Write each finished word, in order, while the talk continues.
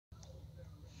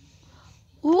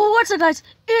What's up, guys?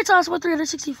 It's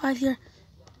Osmo365 here,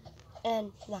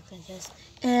 And not gonna just.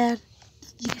 and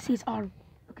you can see his arm.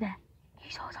 Look at that.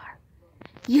 You saw his arm.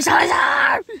 You saw his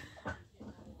arm!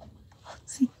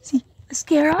 See, a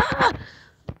scare. Ah!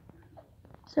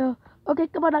 So, okay,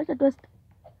 come on, Dr. Twist.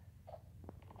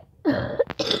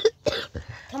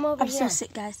 Come over I'm here. so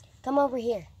sick, guys. Come over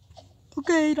here.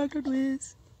 Okay, Dr.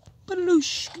 Twist.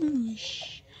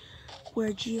 Baloosh.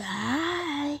 Where'd you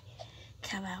hide?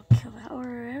 Come out,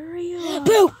 wherever you are.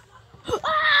 Boo!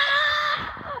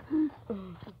 Ah!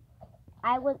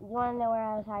 You wanna know where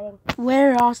I was hiding?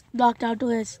 Where else, Dr.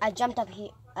 Twist? I jumped up here.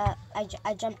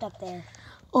 I jumped up there.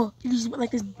 Oh, you just went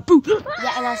like this. Boo!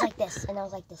 Yeah, and I was like this. And I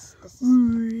was like this.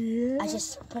 Yeah. I was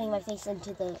just putting my face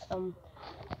into the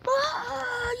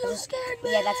Ah, you scared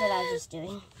me. Yeah, that's what I was just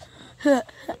doing.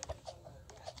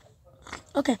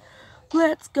 Okay,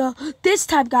 let's go. This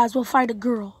time, guys, we'll find a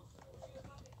girl.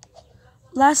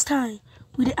 Last time,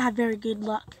 we didn't have very good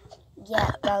luck.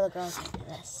 Yeah, all the girls like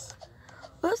this.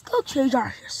 Let's go change our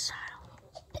hairstyle.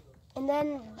 And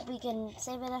then we can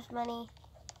save enough money.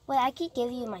 Wait, I could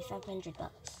give you my $500.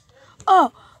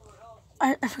 Oh,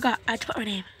 I forgot. I told my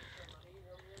name.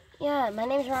 Yeah, my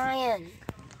name's Ryan.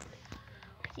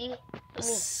 See?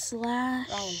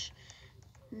 Slash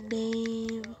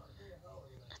name.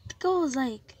 I think it was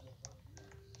like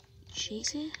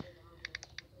Jason.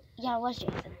 Yeah, it was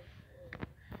Jason.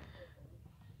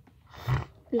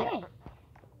 Yeah. Hey,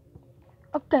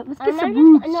 Okay, let's get I'm some not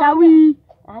roots, just- no, shall I'm we?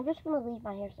 I'm just gonna leave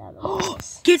my hairstyle like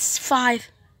this. Gets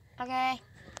 5. Okay.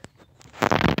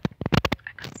 I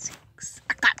got 6.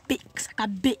 I got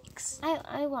Bix.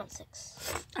 I want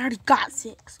 6. I already got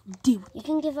 6. Deal with it. You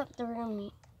can give up the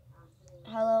room.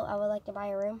 Hello, I would like to buy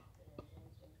a room.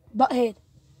 Butthead.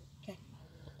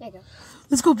 There you go.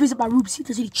 Let's go visit my room, see if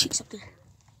there's any chicks up there.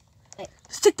 Wait.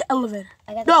 Let's take the elevator.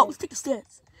 I got the No, room. let's take the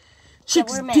stairs.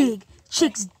 Chicks we're men. dig.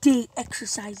 Chicks dig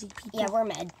exercising people. Yeah, we're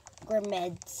meds.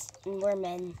 And we're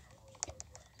men.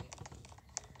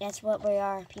 That's what we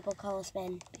are. People call us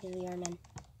men because we are men.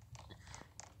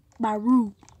 My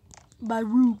room.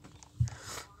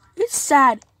 It's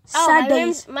sad. Sad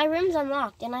days. My room's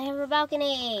unlocked and I have a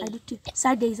balcony. I do too.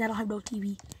 Sad days, I don't have no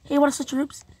TV. Hey, wanna switch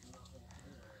rooms?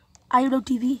 I have no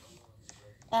TV.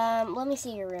 Let me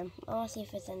see your room. I want to see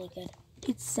if it's any good.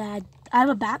 It's sad. I have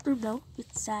a bathroom though.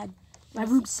 It's sad. My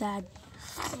room's sad.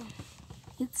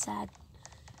 It's sad.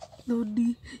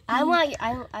 Lonely. I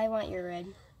want your red.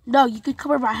 No, you could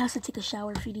come over my house and take a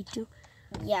shower if you need to.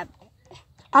 Yeah.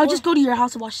 I'll just go to your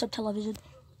house and watch some television.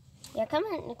 Yeah, come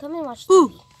and watch Ooh.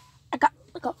 TV. I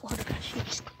got 400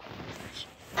 cash.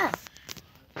 Ah.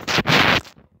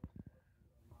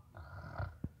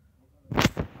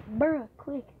 Bruh,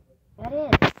 quick. That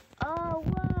is. Oh,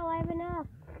 whoa, I have enough.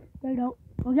 There you go.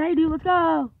 Okay, dude, let's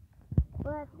go.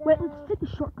 Let's go. Wait, let's take the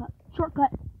shortcut.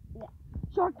 Yeah.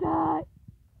 Shortcut.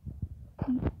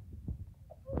 Dude,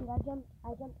 I jumped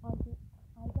onto the balcony.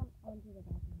 I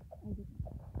did.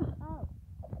 Oh.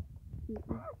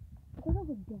 I thought that was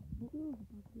a death. Maybe it was a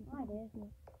death. Oh, I did. Yeah.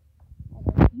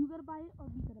 You gotta buy it or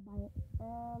me gotta buy it?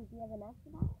 Do you have enough to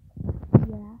buy it?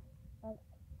 Yeah.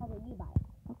 Okay, you buy it.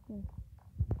 Okay.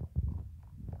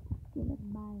 Okay, let's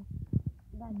buy it.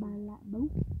 Buy that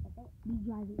boat. Okay. Me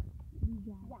drive it.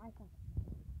 Yeah, I can.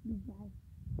 Me drive.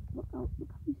 Look how you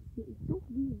sit. It's so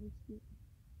realistic.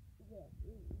 Yeah,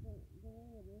 the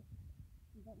way it is.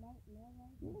 But my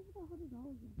What is the $100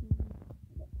 in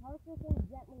there? park your thing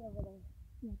gently over there.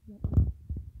 Yeah.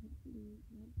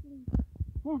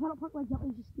 Hey, if I don't park my gently,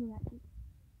 just steal that shit.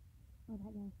 Oh,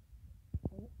 that guy.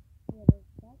 Yeah,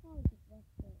 that guy just left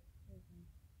the person.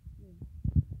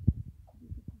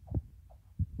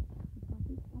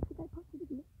 I think I parked it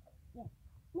again.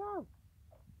 No!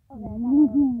 Okay, I don't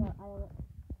know.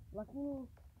 Lucky me.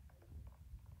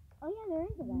 Oh yeah, there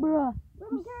is a guy. Bruh.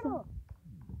 Little turtle!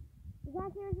 Is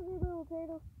that seriously a little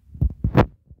turtle?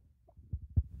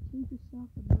 Change yourself,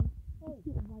 bro. Hey. Let's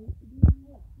get white. Hey,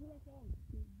 be my friend.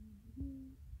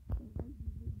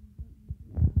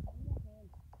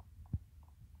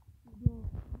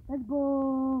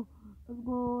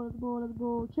 Let's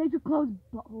go. Change your clothes,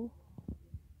 butthole.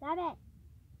 Stop it!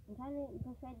 I'm trying to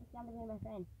persuade this guy to be my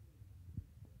friend.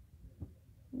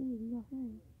 Hey, we got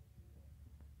friends.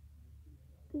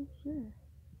 Okay, sure.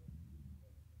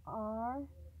 Are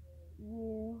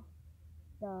you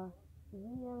the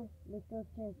real little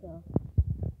turtle?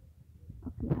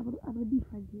 Okay, I'm gonna be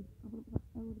friendly. I'm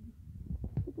gonna be.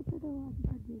 Little turtle, I'll be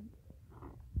friendly.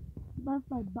 That's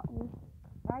my butthole.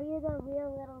 Are you the real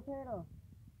little turtle?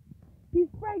 Be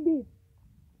friendly.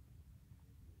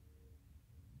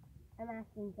 I'm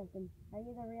asking something. Are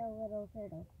you the real little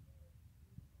turtle?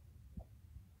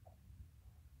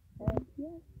 Yes.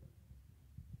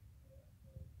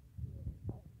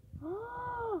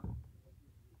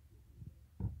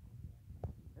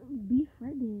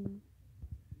 Befriending.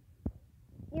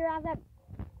 You're awesome.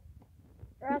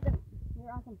 You're awesome.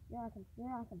 You're awesome. You're awesome. You're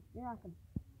awesome. You're awesome.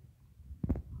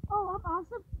 Oh, I'm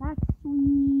awesome. That's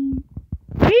sweet.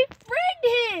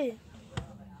 Befriended.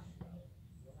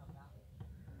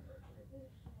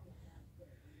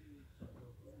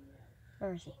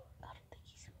 Where is he?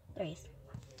 There he is.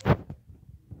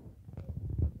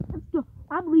 Let's go.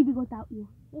 I'm leaving without you.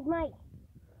 He's Mike.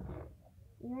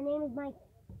 Your name is Mike.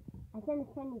 I sent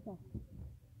a friend request.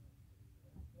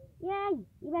 Yay!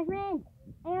 You're my friend.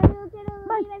 I have a little turtle.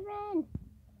 Mike. You're my friend.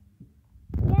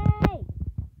 Yay!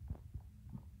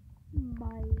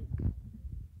 Mike.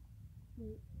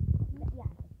 Wait. Yeah.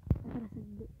 I thought I said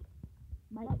Nick.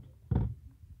 Mike.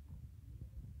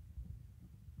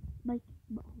 Mike.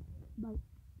 Mike.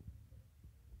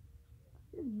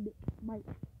 Nick. Mike.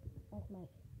 That's Mike.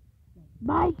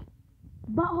 Mike.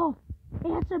 Butthole.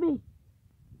 Answer me.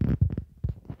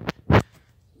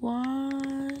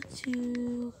 Want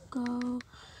to go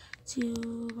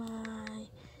to my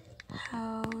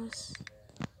house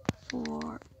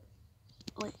for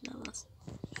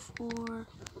for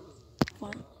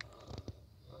fun.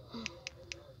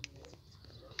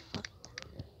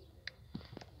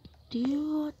 Do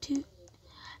you want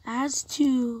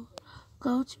to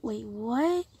go to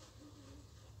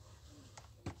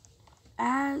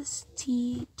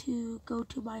to go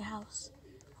to my house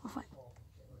for fun?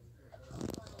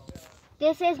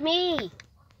 This is me.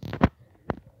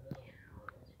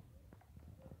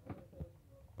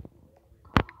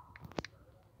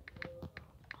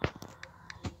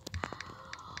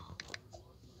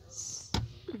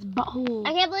 It's butthole.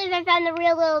 I can't believe I found the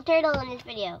real little turtle in this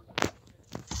video.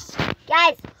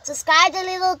 Guys, subscribe to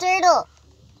Little Turtle.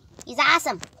 He's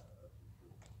awesome.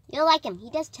 You'll like him. He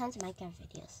does tons of Minecraft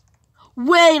videos.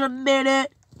 Wait a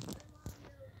minute.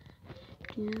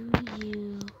 Do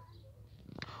you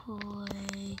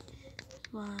play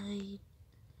my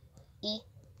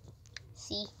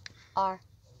E-C-R.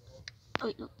 Oh,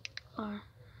 wait, no. R.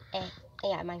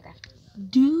 Yeah, Minecraft.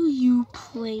 Do you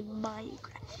play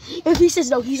Minecraft? If he says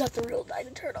no, he's not the real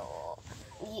Diamond Turtle.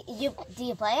 Do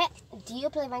you play it? Do you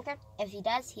play Minecraft? If he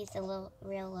does, he's the real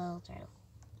little turtle.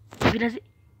 If he doesn't,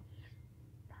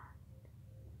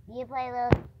 Do you play it?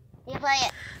 Do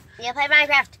you play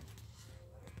Minecraft?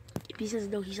 if he says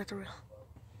no, he's not the real.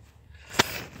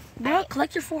 Now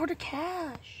collect your 400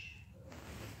 cash.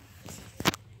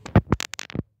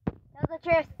 Tell the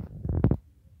truth.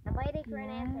 I'm waiting for an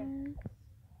answer.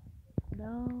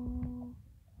 No.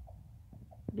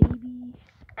 Maybe.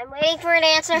 I'm waiting for an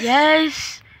answer.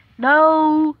 Yes.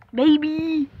 No.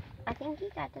 Maybe. I think he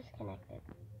got disconnected.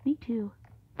 Me too.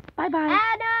 Bye bye.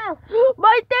 Ah, no!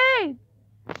 My thing!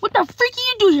 What the freak are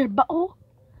you do here, butthole?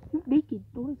 You're naked.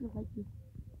 No one's gonna like you.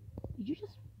 Did you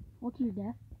just fall to your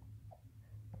death?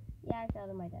 Yeah, I fell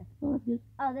to my death. Oh, that's good.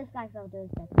 Oh, this guy fell to his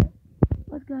death too.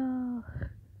 Let's go.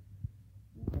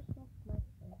 You just left my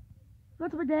friend. Go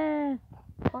to my death.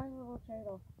 Poor little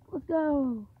turtle. Let's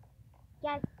go.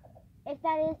 Guys, if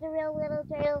that is the real little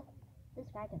turtle,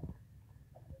 subscribe to him.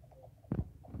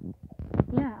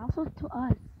 Yeah, also to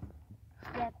us.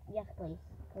 Yes, please.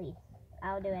 Please.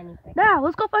 I'll do anything. Now,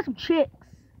 let's go find some chicks.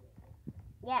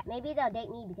 Yeah, maybe they'll date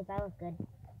me because I look good.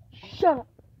 Shut up.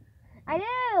 I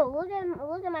do! Look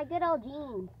at my good old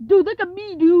jeans. Dude, look at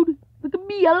me, dude. Look at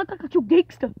me. I look like a true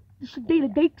gangster. You should date a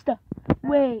gangster.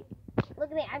 Wait.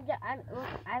 Look at me.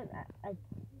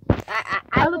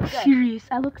 I look good. serious.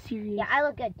 I look serious. Yeah, I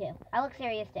look good too. I look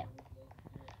serious too.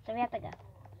 So we have to go.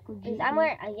 Because I'm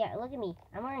wearing, yeah, look at me.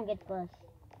 I'm wearing good clothes.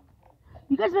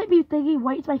 You guys might be thinking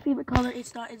white's my favorite color.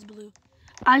 It's not. It's blue.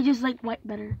 I just like white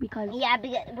better because Yeah,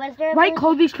 because, was there a white blue-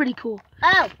 clothing's pretty cool.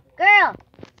 Oh, girl.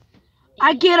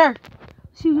 I get her.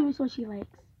 See what she likes.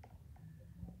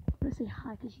 I'm gonna say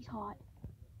hi because she's hot.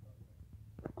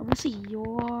 I'm gonna say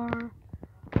you're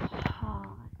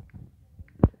hot.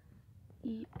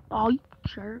 Oh, you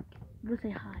jerk. I'm gonna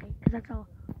say hi because that's how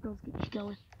girls get you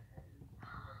going.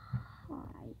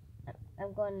 Hi.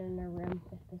 I'm going in her room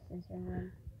if this is her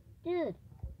room. Dude,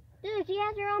 she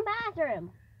has her own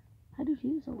bathroom. How do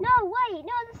you so? No, wait,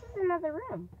 no, this is another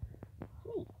room.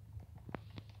 Sweet.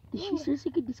 Did she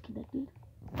seriously get disconnected?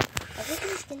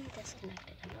 Everything's getting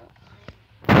disconnected. I'm not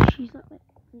lying. She's not like.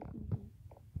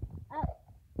 Oh.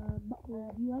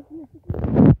 Do you like me?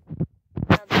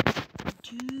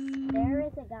 There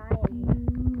is a guy in here.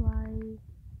 Do you like?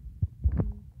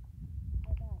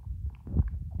 Oh, God.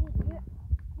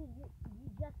 Dude, you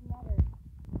just met her.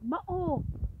 Oh.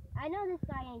 I know this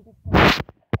guy ain't disconnected.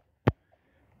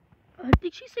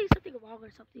 think she's saying something wrong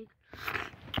or something.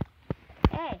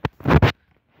 Hey.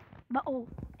 But oh,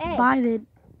 Hey. bye then.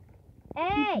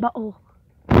 Hey. But oh.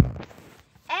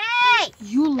 Hey.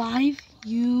 You live?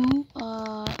 You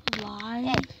live?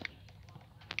 Hey.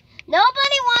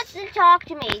 Nobody wants to talk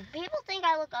to me. People think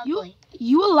I look ugly.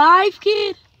 You alive,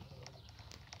 kid?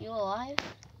 You alive?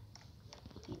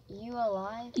 You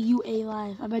alive? You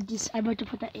alive. I meant to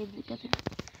put that in together.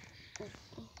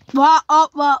 Wow! Oh!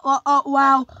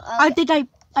 Wow! I think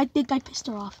I pissed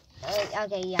her off.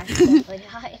 Okay, yeah, she definitely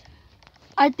died.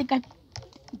 I think I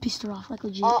pissed her off, like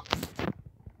legit.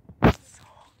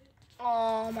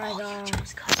 Oh my god. You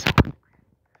chose cuss.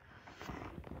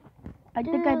 I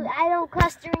Dude, think I don't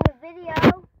cuss during the video.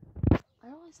 I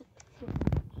always say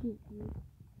shit, dude.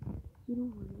 Get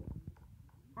over it.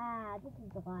 This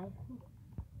is the life.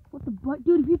 What the butt,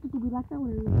 dude? If you have to be like that,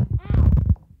 what are you? Ow! Ow,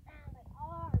 my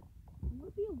arm. You want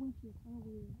to be a waitress? I don't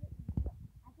know.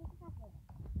 I think I got it.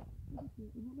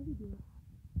 Let me do it.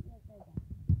 Yes, there you go.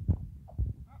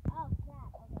 Oh,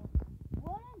 crap. Okay.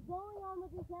 What is going on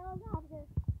with this helicopter?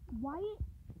 Wyatt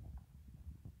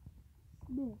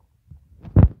Smith.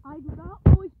 I do not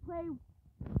always play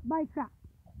Minecraft.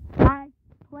 I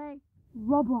play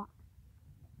Roblox.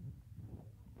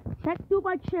 Check through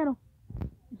my channel.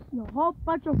 You see a whole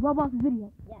bunch of Roblox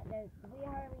videos. Yeah, we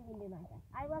hardly even do Minecraft.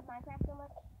 I love Minecraft so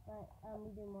much, but we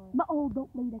do more. But oh, don't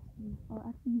lay next to me. Oh,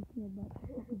 actually you can, but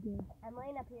don't be good. I'm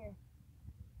laying up here.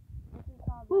 This is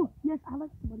called. Ooh, yes, I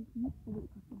like somebody. You so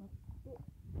much.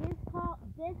 This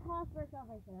calls for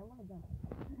celebration. I'm gonna jump.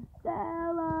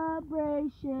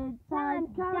 Celebration time.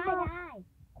 Die.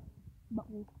 But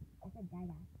oh. I said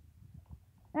die.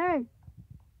 Hey.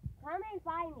 Come and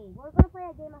find me. We're gonna play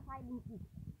a game of hide and seek.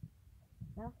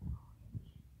 No?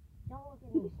 Don't look at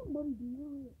me. Give me some money,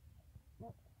 dude. No.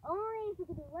 Only if we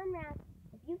can do one round.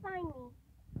 If you find me,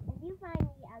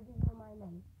 I'll give you my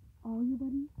money. All your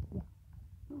money? Yeah.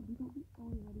 No, we don't need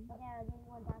all your money. Okay, I'll give you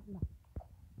 $1,000.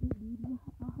 Dude,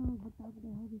 I'll have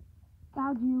 $1,000.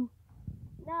 Found you.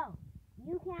 No.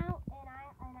 You count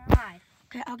and I'll hide.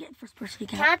 Okay, I'll get first person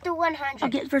account. Count to 100. I'll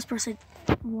get first person.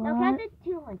 What? No, count to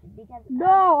 200 because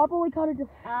No, I've only counted to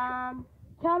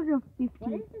counted to 50.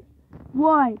 What is this?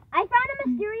 One. I found a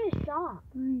mysterious shop.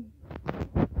 3.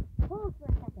 Hold for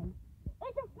a second.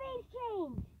 It's a face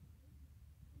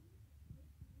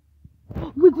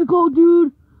change. Let's go,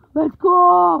 dude. Let's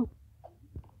go.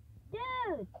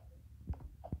 Dude.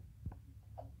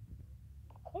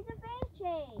 It's a face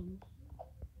change.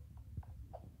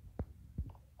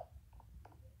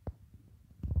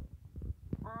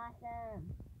 Awesome.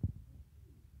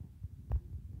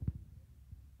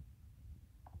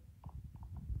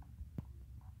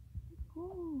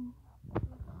 Cool.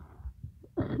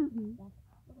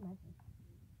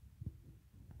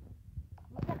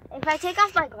 If I take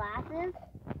off my glasses,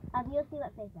 you'll see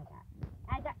what face I got.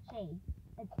 I got shades.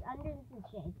 It's under this is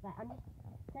shades, but I'm just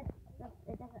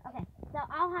it doesn't. Okay, so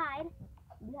I'll hide.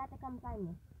 You have to come find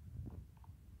me.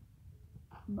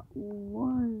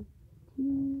 1,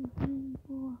 2, 3,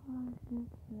 4, 5, 6,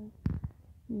 7,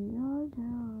 8, 9,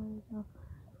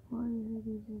 10,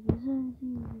 11,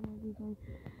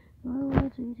 12,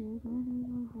 13, 14,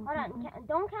 15, Hold on,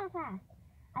 don't count fast.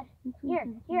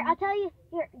 Here, I'll tell you.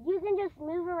 Here, you can just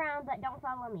move around, but don't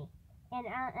follow me. And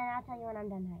I'll tell you when I'm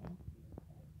done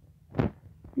hiding.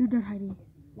 You're done hiding.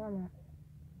 No, I'm not.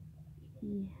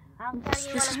 Yeah. I'll tell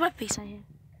you. This is what face I have.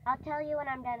 I'll tell you when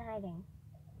I'm done hiding.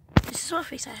 This is what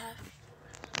face I have.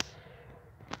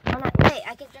 Hold on, wait.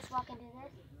 I can just walk into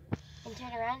this and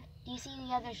turn around. Do you see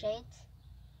the other shades?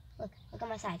 Look on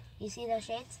my side. Do you see those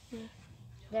shades? Yeah.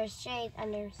 There's shades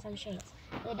under some shades.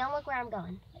 Wait, don't look where I'm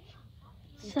going.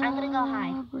 I'm gonna go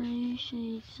hide.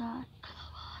 Celebration time.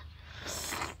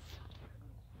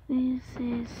 This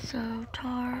is so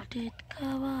retarded.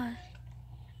 Come on.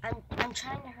 I'm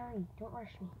trying to hurry. Don't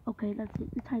rush me. Okay, that's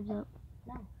it. The time's up.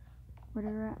 No.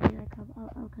 Whenever I come,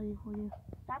 I'll come in for you.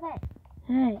 Stop it.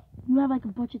 Hey, you have like a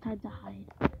bunch of time to hide.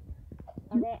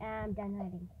 Okay, I'm done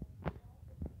hiding.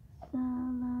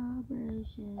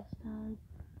 Celebration time.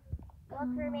 Look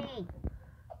for me.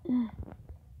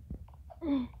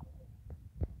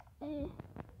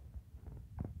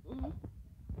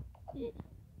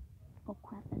 Oh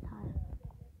crap, that's high.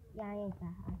 Yeah, I ain't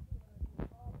that high.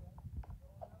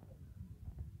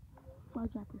 Fly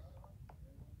droppers.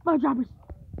 Fly droppers.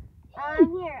 I'm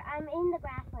here. I'm in the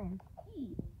grassland.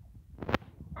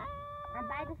 I'm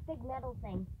by this big metal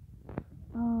thing.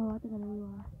 Oh, I think I know where you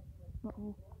are.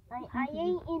 Uh-oh. I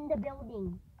ain't in the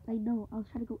building. I know. I was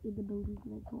trying to go in the building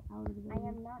and then go out of the building. I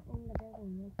am not in the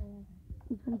building whatsoever.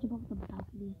 I was trying to jump off the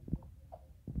balcony.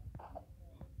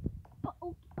 But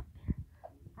okay, up there.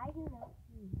 I do not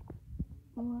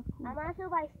Oh, that's cool. I'm also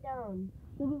by stone.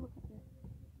 Let me look at this.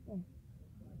 Yeah.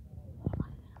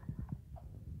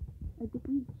 I think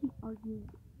we keep arguing.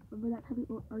 Remember that time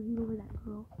we argued over that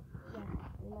girl? Yeah,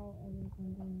 we might end up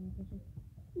finding a location.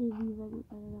 And we might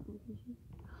find that location.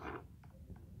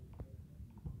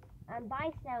 I'm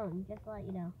by stone, just to let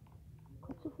you know.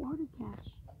 What's the 400 cash?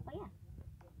 Oh yeah.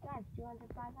 Guys, 200,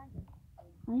 500.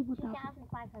 I have 1,000.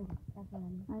 2,500. That's what I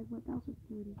mean. I have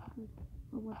 1,030.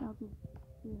 Or 1,300.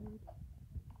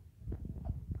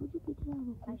 How'd you get to that I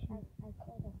location?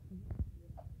 still don't see.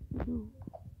 I know.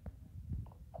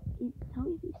 Tell me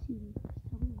if you see me. Just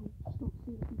tell me. Just don't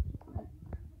say that you can't.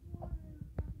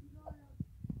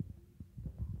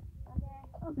 Right?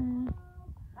 Okay.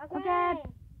 Okay.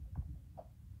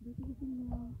 This is a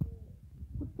video.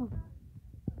 What the?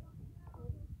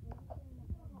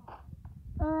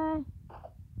 Go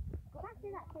back to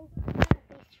that face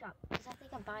shop, because I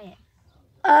think I'll buy it.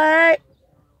 Alright.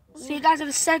 See you guys in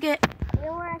a second. You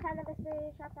know where I found the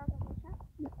mystery shop out of the face shop?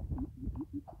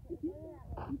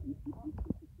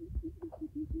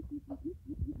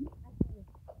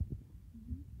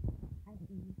 I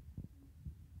see you.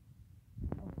 Okay.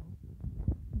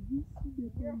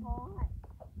 You're hot.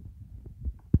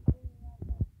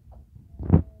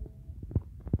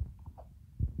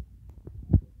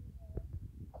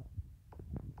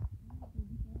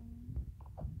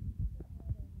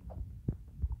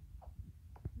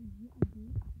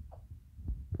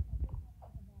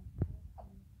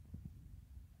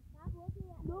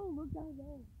 No, look down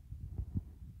there.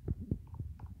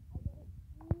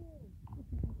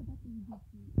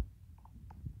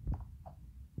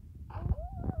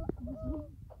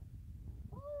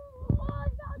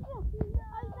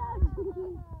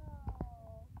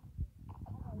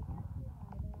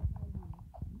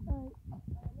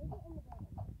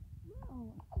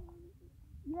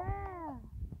 Yeah.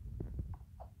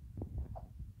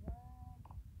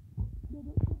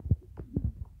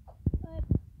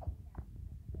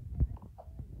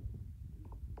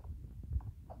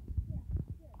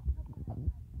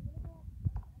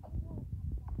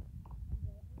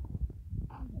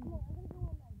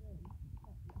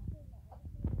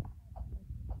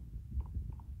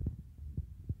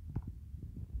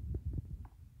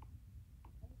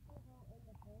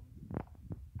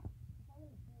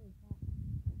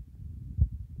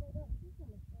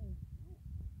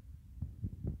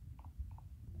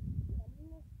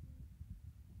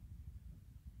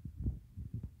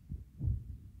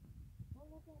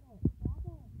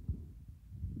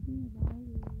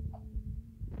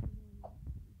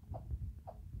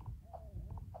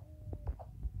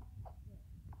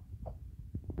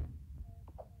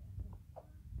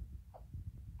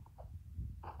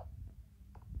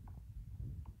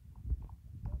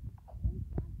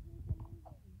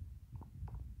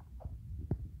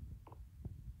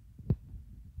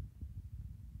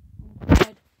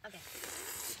 Okay.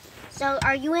 So,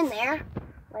 are you in there?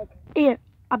 Like, Yeah,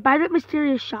 I buy that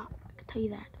mysterious shop. I can tell you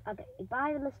that. okay, you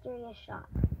buy the mysterious shop.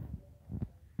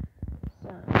 So,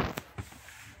 Let's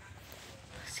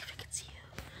see if I can see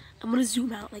you. I'm gonna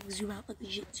zoom out, like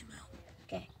legit zoom out.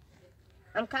 okay.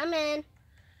 I'm coming. I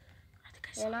think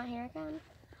I saw You're not here again?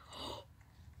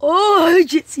 Oh, I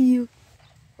legit see you.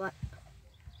 What?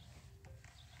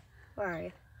 Where are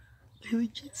you? I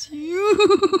legit see you.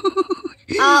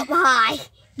 Oh, hi.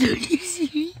 Don't you see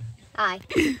me? Hi.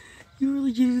 You were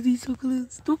legitimately so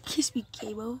close. Don't kiss me,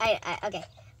 Kamo. Okay.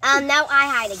 Now I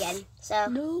hide again. So,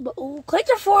 No, but collect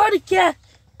your 400 cash.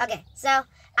 okay. So,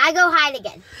 I go hide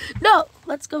again. No,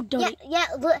 let's go donate. Yeah.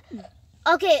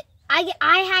 Okay, I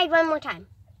hide one more time.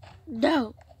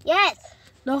 No, Yes.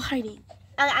 no hiding.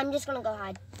 Okay, I'm just gonna go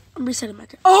hide. I'm resetting my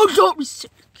character. Oh, don't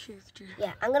reset your character.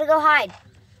 Yeah, I'm gonna go hide.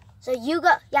 So you go.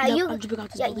 Yeah, No, you. I'm jumping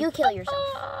out this Yeah, building. you kill yourself.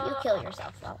 You kill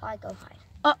yourself while I go hide.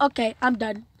 Oh, okay, I'm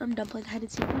done. I'm done playing hide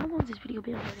and seek. How long has this video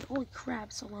been already? Holy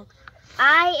crap, so long.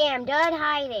 I am done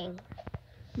hiding.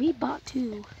 Me bot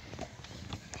too.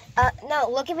 No,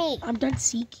 look at me. I'm done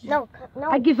seeking. No.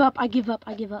 I give up. Okay,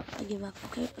 I give up.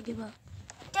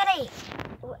 Diddy.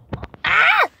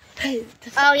 Ah!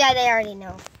 Oh yeah, they already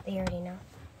know. They already know.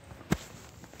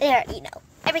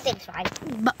 Everything's fine.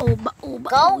 Go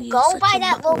by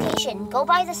that location. Go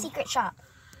by the secret shop.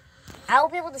 I will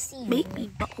be able to see you. Make me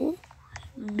butthole.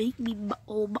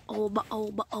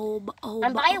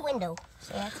 I'm by a window.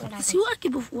 So that's what happens. See what I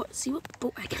can before. See what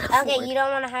boat I can afford. Okay, you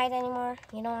don't want to hide anymore.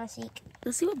 You don't want to seek.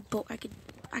 Let's see what boat I can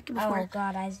afford. Oh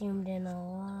God, I zoomed in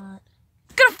a lot.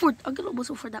 I'm gonna almost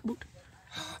afford that boat.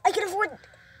 I can afford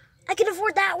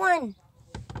that one.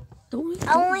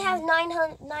 I only have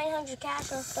 900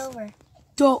 cash left over.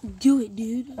 Don't do it,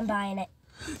 dude. I'm buying it.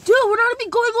 Dude, we're not gonna be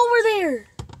going over there.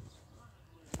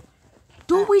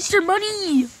 Don't waste your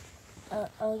money.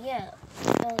 Oh yeah.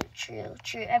 Oh, true.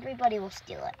 Everybody will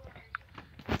steal it.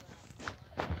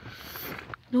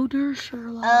 No dirt,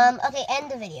 Sherlock. Okay,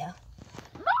 end the video.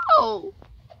 No.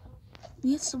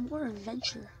 We need some more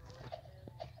adventure.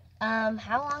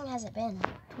 How long has it been?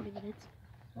 20 minutes.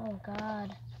 Oh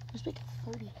God. Let's make it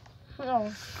 30.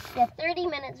 Oh, yeah, 30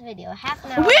 minutes video, half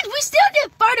an hour. We still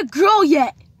didn't find a girl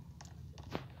yet.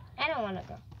 I don't want to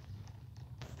go.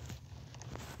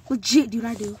 Legit, dude,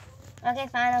 I do. Okay,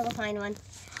 fine, I'll go find one.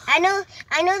 I know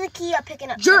the key of picking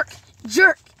up. Jerk,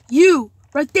 you,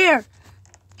 right there.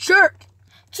 Jerk.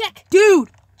 Check. Dude.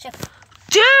 Check.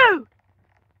 Dude.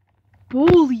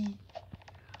 Bully.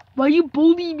 Why you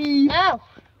bully me? No.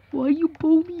 Why you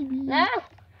bully me? No.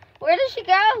 Where did she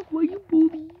go? Why you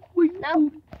bully? Why you No.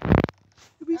 bully?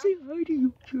 Let me say hi to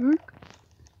you, jerk.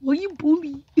 Why you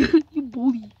bully? You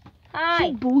bully. Hi.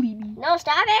 You bully me. No,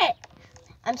 stop it.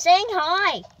 I'm saying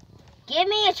hi. Give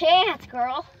me a chance,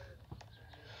 girl.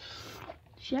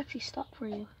 She actually stopped for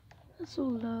you. That's so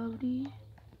lovely.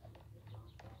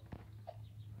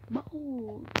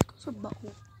 Butthole. Let's go to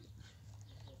butthole.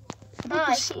 I'm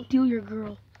about to steal your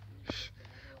girl.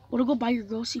 Wanna go buy your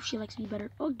girl, see if she likes me better.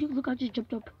 Oh, dude, look, I just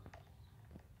jumped up.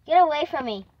 Get away from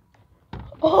me.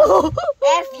 Oh!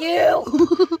 F you.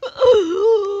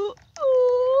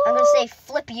 I'm gonna say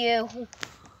flip you.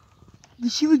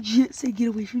 Did she legit say get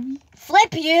away from me?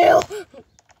 Flip you.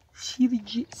 She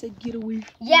legit said get away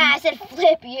from me. Yeah, I said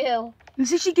flip you.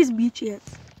 Let's see if she gives me a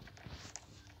chance.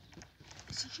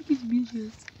 Let's see if she gives me a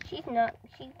chance. She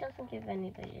doesn't give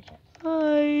anybody a chance.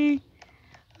 Hi.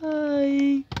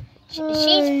 She's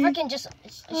freaking just,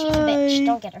 she's a bitch.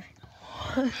 Don't get her.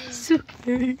 So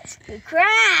hurts.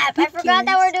 Crap, I forgot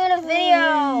that we're doing a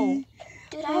video.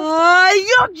 Dude,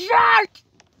 You jerk!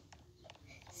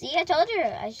 See, I told you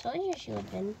she would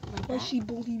have been like Why that. she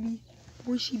bully me?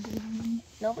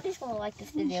 Nobody's gonna like this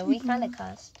video. We kind of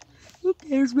cussed. Who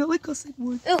cares? We like us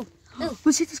one. Ooh.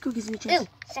 Let's see if this girl gives me a chance.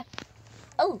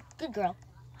 Oh, good girl.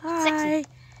 Hi. Sexy.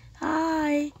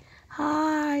 Hi.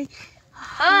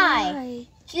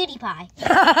 Cutie pie.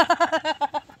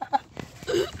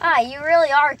 Hi, you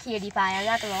really are cutie pie. I'm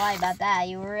not gonna lie about that.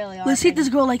 You really are. Let's see if this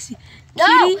girl likes you. No,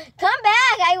 Kitty? come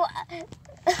back.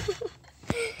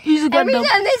 Every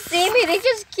time they see me, they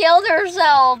just killed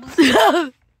themselves.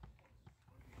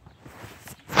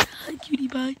 Hi, cutie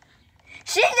pie.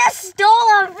 She just stole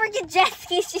a freaking jet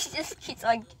ski. She just keeps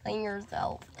on killing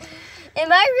herself. Am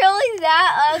I really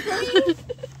that ugly?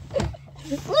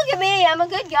 Look at me. I'm a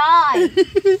good guy.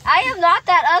 I am not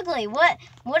that ugly. What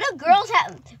do girls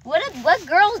have? What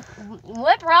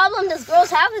problem does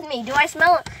girls have with me? Do I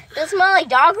smell like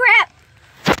dog crap?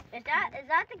 Is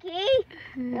that the key?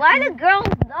 Why do girls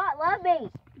not love me?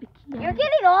 You're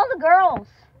getting all the girls.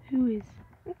 Who is?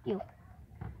 Thank you.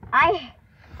 I'm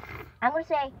gonna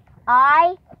say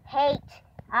I hate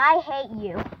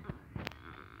you.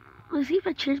 Let's see if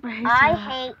I change my hair. I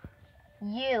hate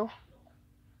you.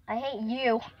 I hate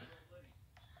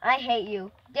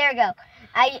you. There we go.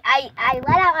 I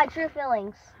let out my true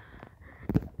feelings.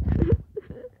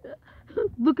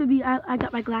 Look at me. I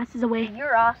got my glasses away.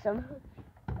 You're awesome.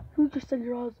 Who just said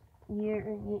you're awesome?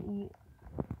 You.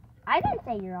 I didn't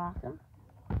say you're awesome.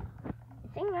 I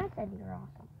think I said you're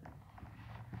awesome.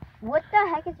 What the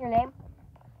heck is your name?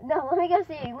 No, let me go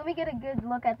see. Let me get a good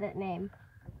look at that name.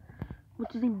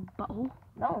 What's his name? Butthole?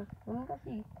 No, let me go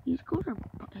see. These girls are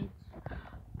buttheads.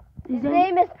 His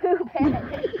name is Poophead.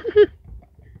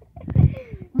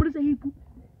 I'm gonna say hey, Poop.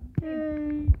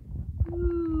 Hey,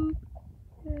 Poop.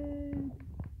 Hey.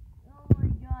 Oh my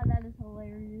god, that is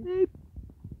hilarious.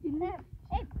 Hey,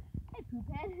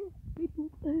 Poophead. hey,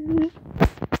 Poop.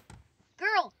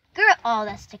 Girl. Oh,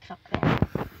 that's TikTok fan.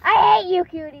 I hate you,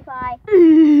 cutie pie.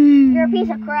 You're a piece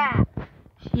of crap.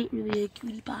 She ain't really a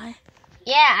cutie pie.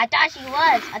 Yeah, I thought she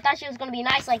was. I thought she was gonna be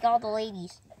nice like all the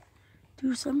ladies.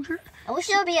 Do some jerk. I wish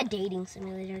there would be a dating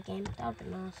simulator game. That would be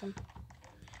awesome.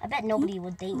 I bet nobody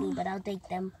would date me, but I'll date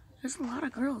them. There's a lot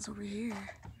of girls over here.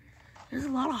 There's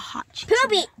a lot of hot chicks.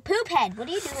 Poophead, what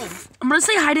are you doing? I'm gonna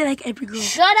say hi to like every girl.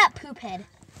 Shut up, Poophead.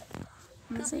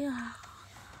 I'm gonna say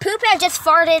Poophead just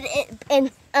farted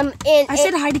I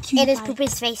said hi to Cutie in his Pie.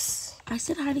 Poophead's face. I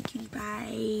said hi to Cutie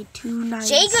Pie. Too nice.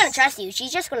 She ain't gonna trust you.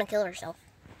 She's just gonna kill herself.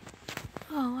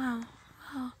 Oh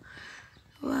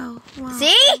wow.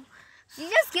 See? She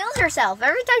just kills herself.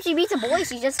 Every time she meets a boy,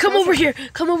 she just Come over here.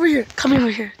 I'm gonna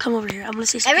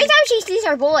say something. Every time she sees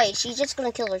her boy, she's just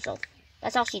gonna kill herself.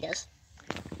 That's all she does.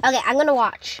 Okay, I'm gonna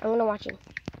watch. I'm watching.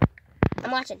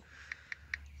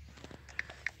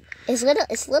 Is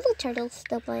Little Turtle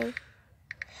still playing?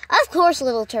 Of course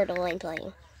Little Turtle ain't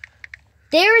playing.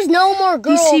 There's no more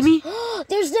Do you girls. see me?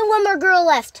 There's still one more girl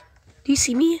left. Do you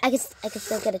see me? I can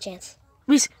still get a chance.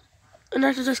 Please,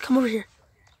 Naruto, just come over here.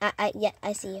 Yeah,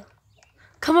 I see you.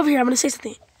 Come over here. I'm gonna say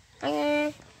something.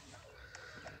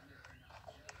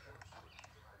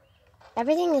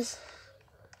 Everything is.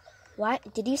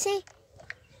 What did you say?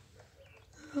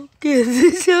 How can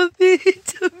this happen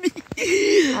to me?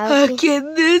 How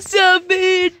can this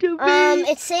happen to me?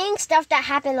 It's saying stuff that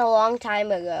happened a long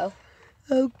time ago.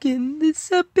 How can this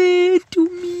happen to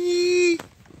me?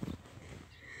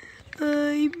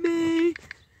 I made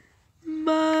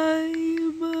my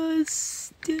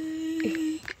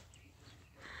mistake.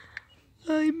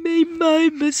 I made my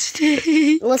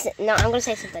mistake. Listen, no, I'm gonna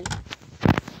say something.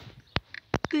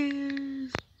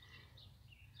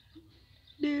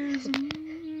 There's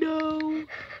no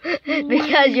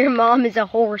Because your mom is a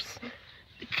horse.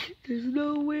 There's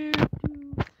nowhere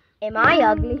to. Am I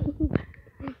ugly?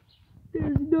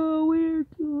 There's nowhere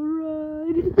to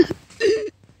run.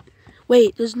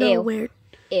 Wait, there's nowhere.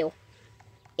 Ew.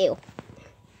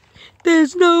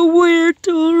 There's nowhere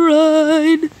to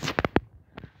run.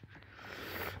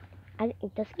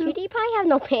 Does Cutie Pie have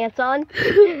no pants on?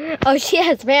 Oh, she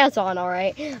has pants on, all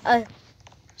right.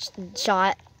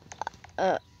 Shot.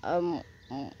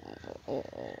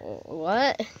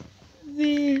 What?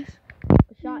 This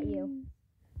Shot you.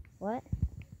 What?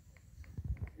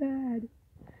 sad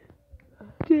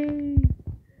day.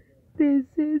 This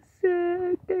is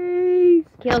sad days.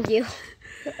 Kills you.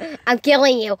 I'm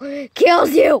killing you.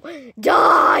 Kills you.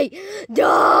 Die.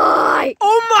 Die.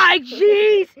 Oh my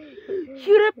jeez!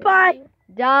 Shoot it by.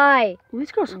 Die.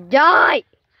 This girl's Die.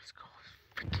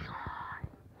 freaking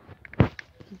hot.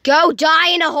 Go die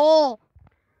in a hole.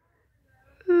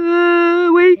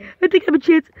 Wait, I think I have a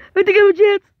chance.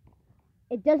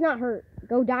 It does not hurt.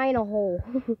 Go die in a hole.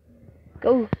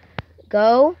 Go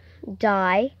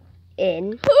die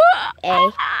in a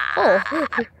hole.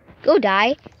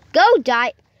 Go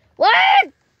die.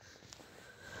 What?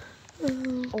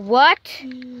 What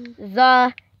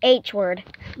the H word?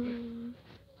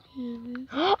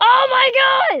 Oh my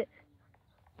god!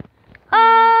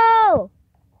 Oh!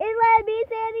 It let me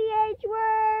say the H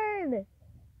word!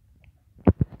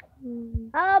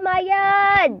 Oh my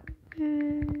god!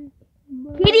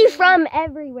 Kitty from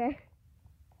everywhere.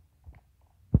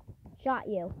 Shot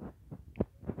you.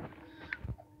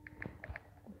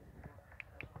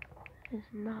 It's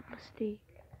not a mistake.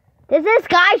 There's this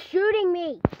guy shooting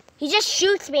me. He just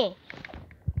shoots me.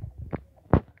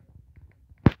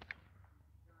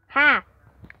 Ha.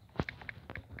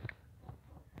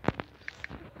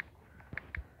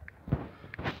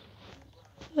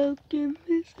 How can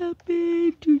this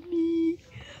happen to me?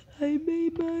 I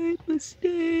made my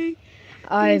mistake.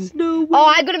 There's no way.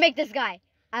 Oh, I'm gonna make this guy.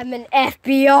 I'm an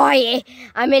FBI.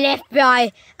 I'm an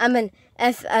FBI. I'm an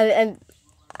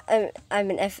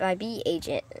FIB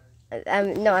agent. I'm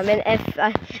an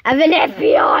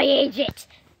FBI agent.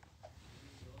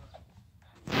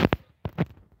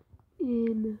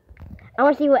 I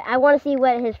want to see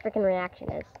what his freaking reaction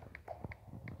is.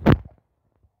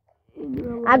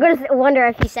 I'm gonna wonder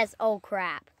if he says, "Oh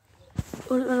crap."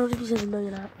 I don't think he says no,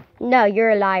 you're not. No, you're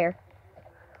a liar.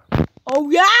 Oh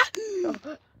yeah.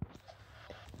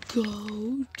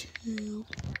 Go to.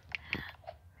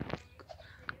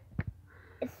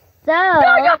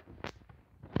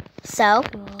 So.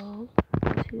 Go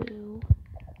to.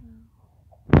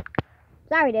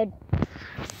 Sorry, dude. I'm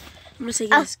gonna say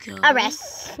yes. Go.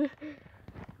 Arrest.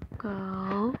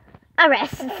 Go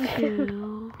Arrest.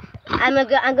 to. I'm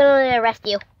gonna arrest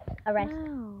you. Arrest.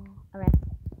 No. Arrest.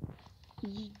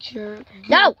 You jerk.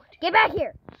 No! Get back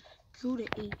here! Go to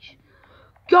H.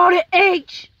 Go to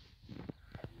H.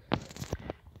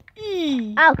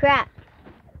 E. Oh crap.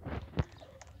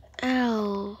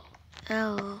 L.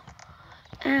 I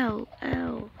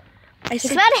You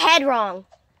said spelled head wrong.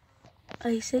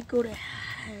 I said go to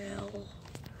hell.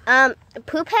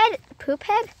 Poop head?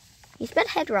 You spelled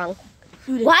head wrong.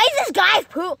 Dude, Why is this guy's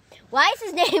poop? Why is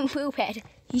his name Poop Head?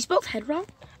 he spelled head wrong?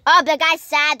 Oh, the guy's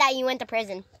sad that you went to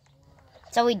prison.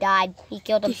 So he died. He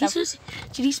killed himself.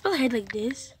 Did he spell head like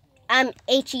this?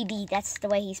 H-E-D. That's the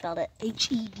way he spelled it.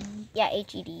 H-E-D. Yeah,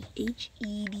 H-E-D.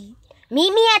 H-E-D.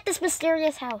 Meet me at this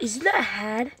mysterious house. Isn't that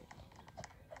had?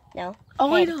 No.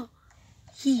 Oh, Head. I know.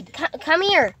 Heed. Come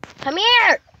here. Come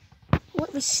here.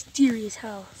 What mysterious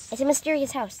house? It's a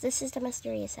mysterious house. This is the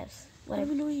mysterious house. I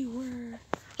Whatever. don't even know where you were.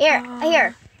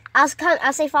 Here.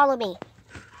 I'll say follow me.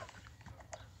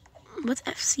 What's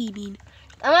FC mean?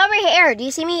 I'm over here. Do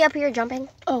you see me up here jumping?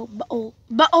 Oh,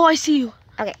 I see you.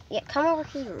 Okay, yeah, come over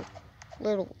here.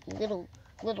 Little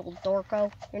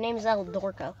Dorko. Your name's El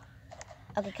Dorko.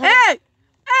 Okay, come. Hey!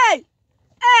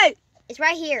 Hey! It's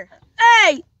right here.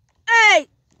 Hey! Hey!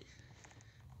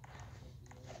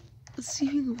 Let's see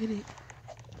if you can get it.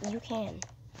 You can.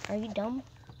 Are you dumb?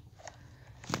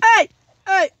 Hey!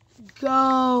 Hey!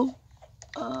 Go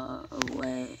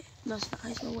away. No, it's not.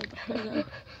 It's no way. No.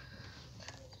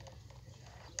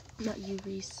 Not you,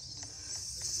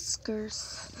 Reese.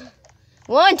 Skurs.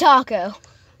 One taco.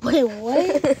 Wait,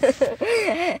 what?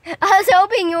 I was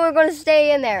hoping you were gonna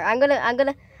stay in there. I'm gonna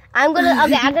okay, I'm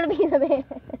gonna be the man.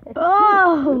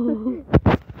 Oh!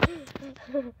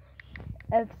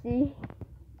 FC.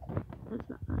 That's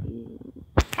not you.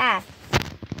 Ah.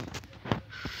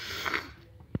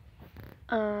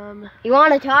 You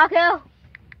want a taco?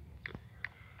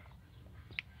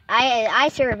 I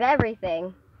serve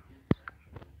everything.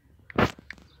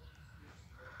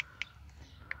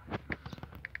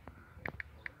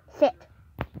 Sit.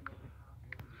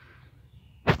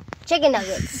 Chicken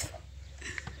nuggets.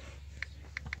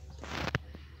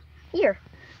 Here.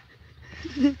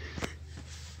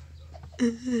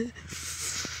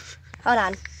 Hold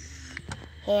on.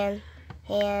 Hands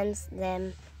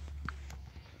them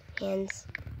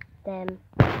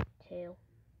to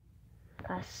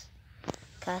customer.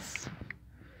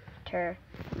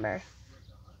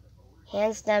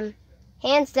 Hands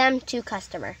them to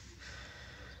customer.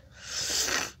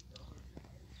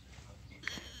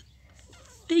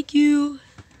 Thank you.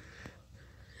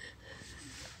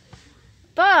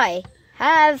 Bye.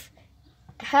 Have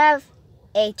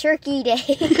a turkey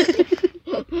day.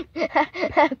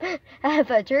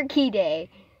 have a turkey day.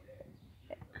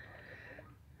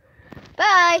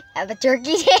 Bye. Have a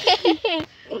turkey day.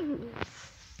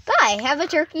 Bye. Have a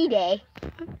turkey day.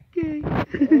 Okay.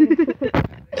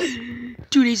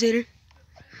 2 days later.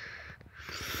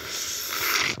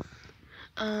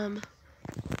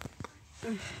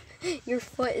 Your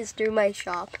foot is through my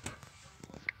shop.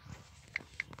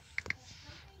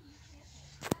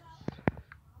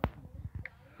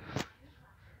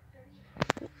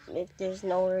 If there's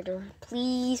nowhere to...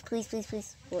 Please.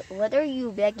 What are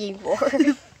you begging for?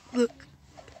 Look.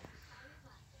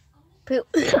 Poop.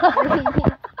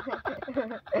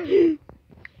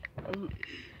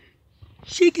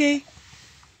 JK.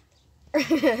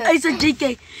 I said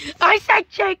JK. I said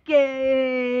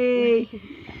JK.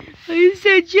 I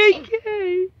said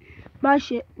JK. My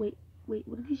shit. Wait.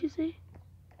 What did he just say?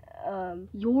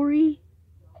 Yori.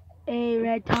 A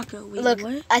red taco. Wait, Look,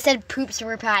 what? I said poops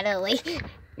repeatedly.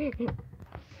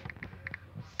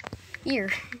 Here.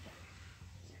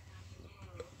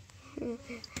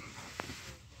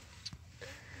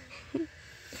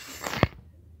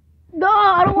 No,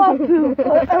 I don't want poop.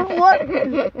 I don't want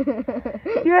poop.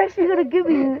 You're actually gonna give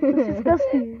me it. It's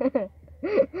disgusting.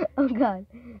 Oh God,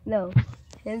 no.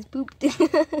 Hands pooped.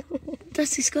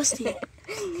 That's disgusting.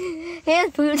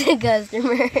 Hands pooped the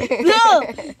customer. No!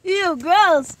 Ew,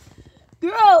 gross.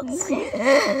 Gross.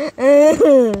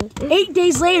 8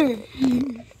 days later.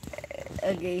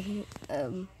 Okay.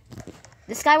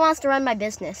 This guy wants to run my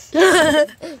business.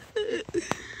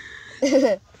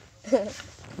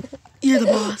 You're the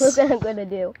boss. Look what I'm gonna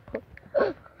do.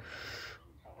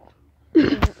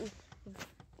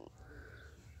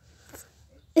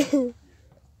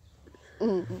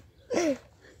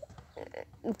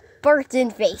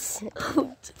 Burton face.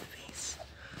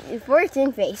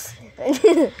 Burton face.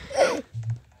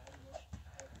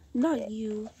 Not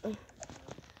you.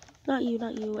 Not you.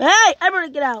 Hey,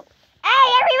 everybody get out.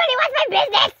 Hey, everybody wants my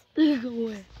business. Go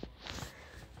away.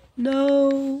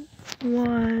 No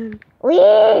one.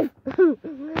 Leave.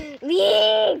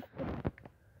 Leave.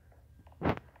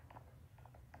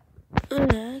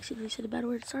 I accidentally said a bad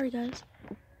word. Sorry, guys.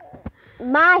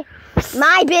 My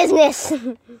business.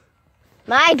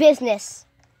 My business.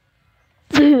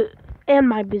 And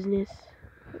my business.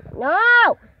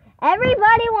 No.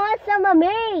 Everybody wants some of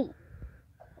me.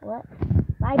 What?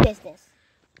 My business.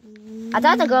 I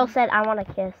thought the girl said I want to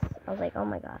kiss. I was like, oh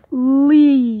my God.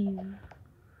 Leave.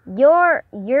 You're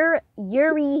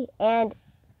Yuri and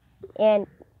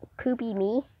poopy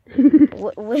me.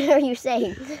 What are you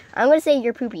saying? I'm gonna say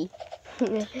you're poopy.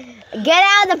 Get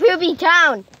out of the poopy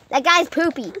town. That guy's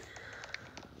poopy.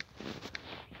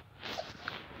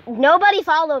 Nobody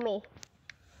follow me.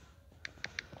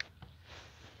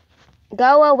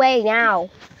 Go away now.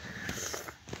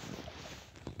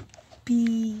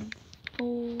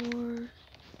 Before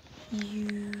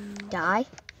you Die?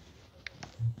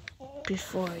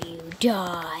 Before you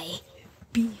die.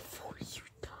 Before you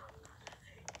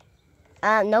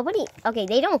die. Nobody. Okay,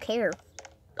 they don't care.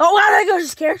 Oh, wow, that girl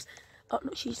just cares. Oh,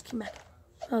 no, she just came back.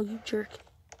 Oh, you jerk.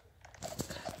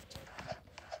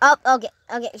 Oh, okay.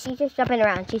 She's just jumping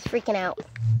around. She's freaking out.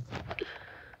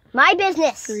 My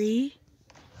business. 3,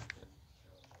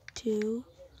 2,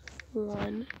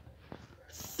 1,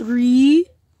 3.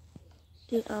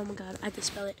 Oh my god, I have to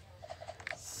spell it.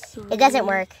 It doesn't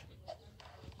work.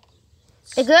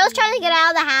 The girl's trying to get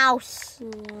out of the house.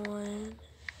 1.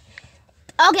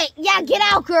 Okay, yeah, get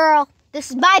out, girl.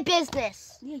 This is my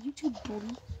business. Yeah, you too,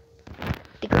 bully.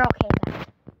 The girl came out.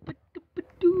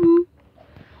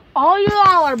 All you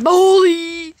all are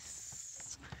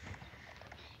bullies.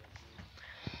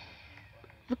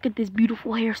 Look at this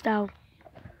beautiful hairstyle.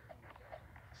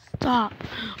 Stop.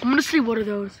 I'm gonna say what are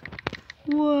those?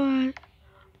 What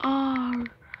are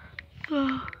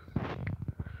the?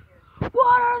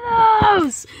 What are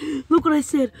those? Look what I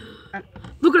said.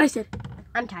 Look what I said.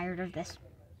 I'm tired of this.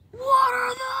 What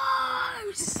are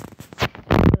those?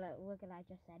 Look what I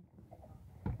just said.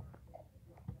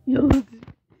 Yo, look.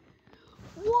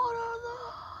 What are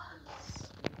those?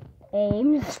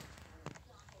 Ames.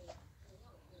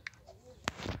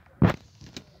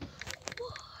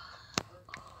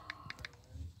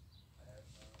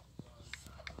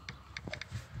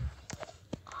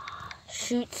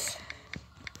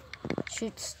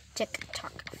 Shoots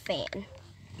TikTok fan.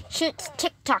 Shoots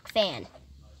TikTok fan.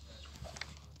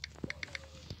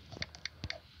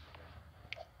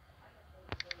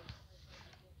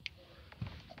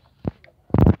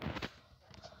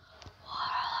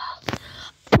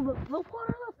 Look, what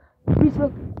are those? Please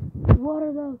look. What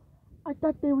are those? I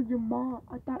thought they were your mom.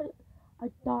 I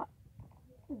thought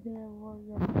they were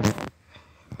your mom.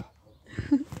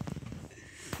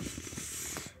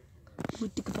 What do you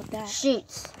think about that?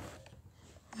 Shoots.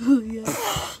 Oh yeah.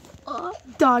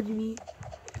 Dodge me.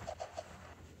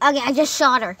 Okay, I just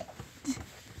shot her.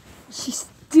 She's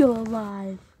still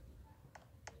alive.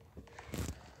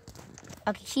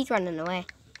 Okay, she's running away.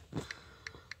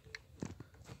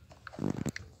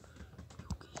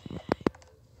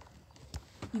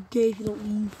 You gay if you don't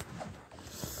leave.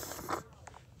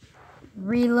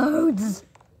 Reloads.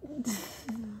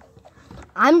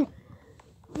 I'm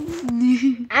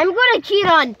gonna cheat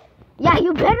on. Yeah,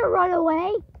 you better run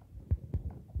away.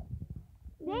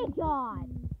 Thank God.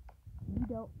 You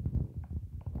don't.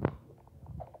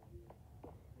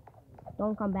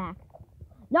 Don't come back.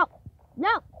 No.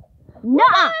 No. No.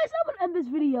 Guys, I'm gonna end this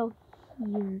video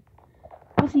here.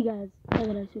 I'll see you guys in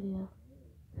the next video.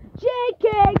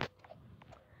 JK.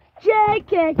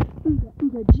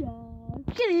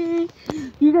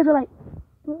 You guys are like,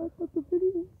 but I thought the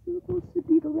video was supposed to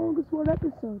be the longest one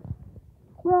episode.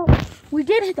 Well, we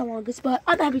did hit the longest, but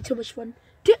I'm having too much fun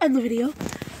to end the video.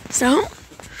 So,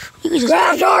 you can just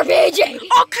Grab RPG.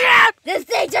 Oh crap! This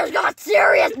thing just got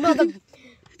serious, mother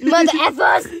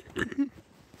effers.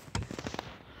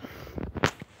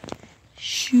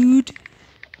 Shoot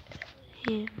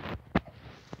him.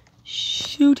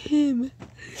 Shoot him.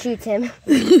 Shoots him.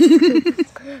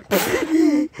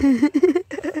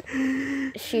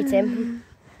 Shoots him.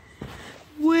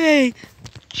 Wait.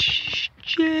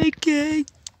 JK.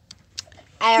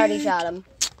 I already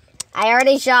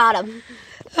shot him.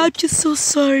 I'm just so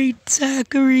sorry,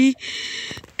 Zachary.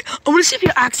 I'm gonna see if you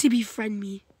actually befriend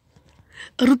me.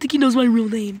 I don't think he knows my real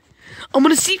name. I'm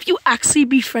gonna see if you actually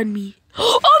befriend me.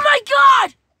 Oh my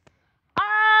god!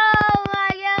 Oh my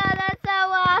god, that's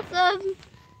so awesome.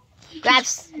 Grab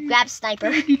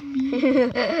sniper.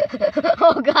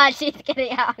 Oh god, she's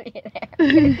getting out of there.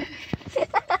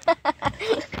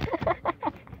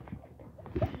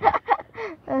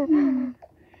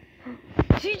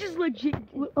 She just legit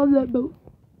on that boat.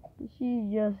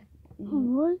 She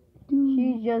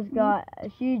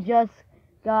just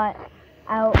got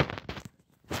out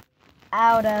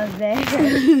of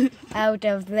there. Out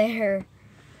of there.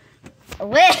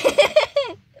 Wix,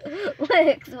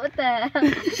 what the hell?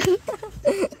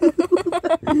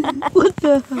 What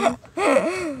the hell?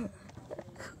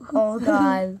 Oh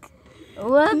god.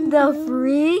 What the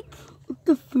freak? What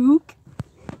the fook?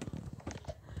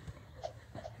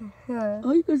 Huh.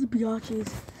 Oh, you guys are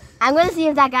biatches. I'm gonna see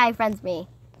if that guy friends me.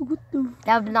 What the?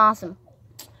 That would've been awesome.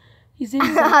 He's in.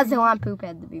 I also want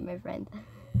Poophead to be my friend.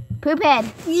 Poophead!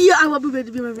 Yeah, I want Poophead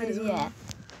to be my friend as well. Yeah.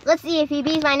 Let's see if he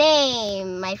beats my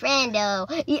name. My friendo.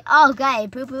 Oh, guy.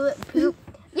 Poop.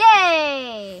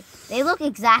 Yay! They look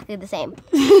exactly the same.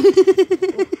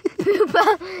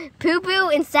 Poo-poo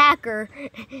and Sacker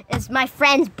is my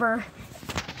friend's birth.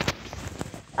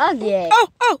 Oh, yay.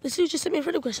 Oh, this dude just sent me a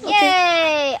friend request. Okay.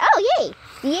 Yay! Oh, yay.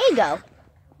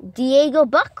 Diego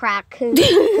butt crack.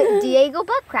 Diego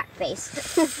butt crack face.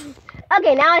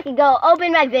 Okay, now I can go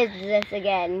open my business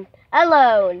again.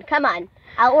 Alone. Come on.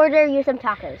 I'll order you some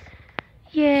tacos.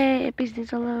 Yeah,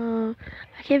 business alone.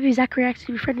 I can't believe Zachary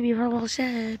actually befriended me. I'm all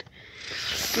sad.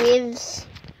 Gives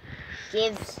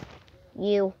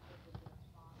you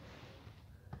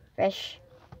Fish.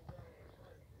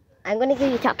 I'm gonna give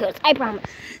you tacos. I promise.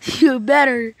 You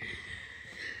better.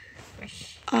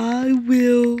 Fish. I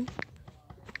will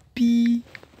beat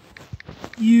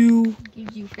you.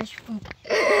 Gives you fish food.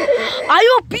 I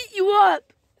will beat you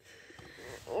up.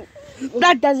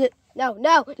 That does it. No.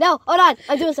 Hold on.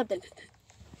 I'm doing something.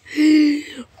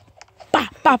 Ba,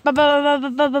 ba, ba, ba, ba,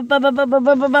 ba, ba, ba, ba, ba, ba,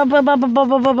 ba, ba, ba, ba,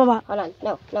 ba, ba, ba, ba. Hold on.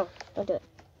 No. Don't do it.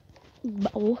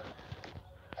 Bow.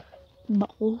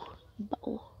 Bow.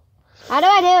 Bow. How do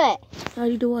I do it? How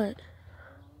do you do what?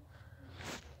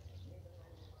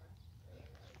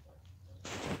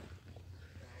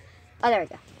 Oh, there we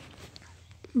go.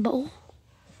 Bow.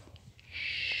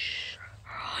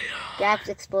 That's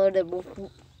explodable.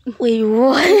 Wait,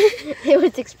 what? It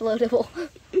was explodable.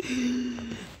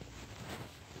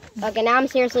 Okay, now I'm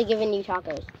seriously giving you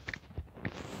tacos.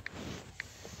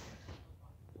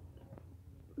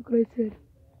 Look what I said.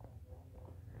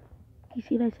 You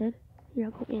see what I said? Here,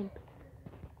 I'll go in.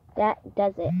 That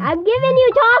does it. I'm giving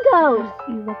you tacos!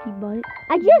 You lucky butt.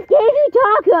 I just gave you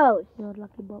tacos! You're a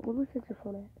lucky butt. What was your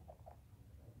phone at?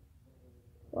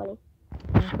 20.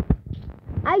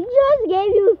 I just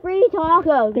gave you free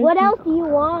tacos. Thank What you. else do you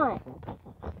want?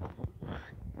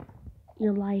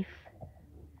 Your life.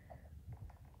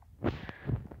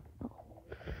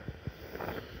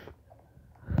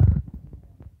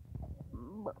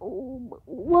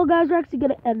 Well, guys, we're actually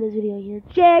gonna end this video here.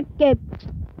 Check it.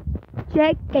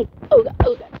 Oh, God.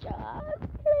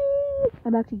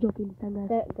 I'm actually joking this time,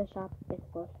 guys. The shop is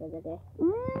closed for the day.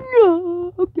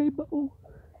 No. Okay, but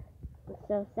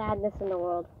So sadness in the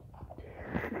world.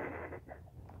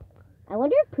 I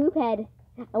wonder if Poophead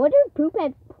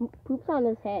poops on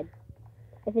his head.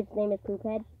 If its name is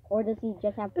Poophead, or does he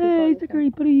just have poop on Hey, his head?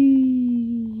 Zachary,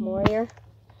 please. Warrior.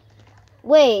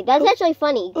 Wait, that's actually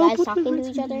funny. Oh, Guys put talking the to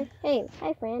each rest other. Hey,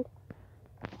 hi, friend.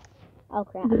 Oh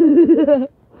crap. Guys,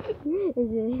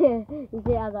 You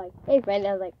see, I was like, hey, friend.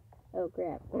 I was like, oh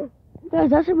crap.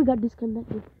 that's how we got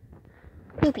disconnected.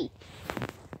 Poopy.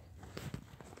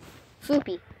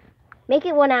 Foopy. Make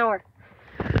it 1 hour.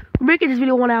 We're making this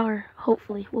video 1 hour.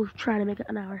 Hopefully, we'll try to make it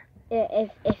an hour. If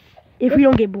We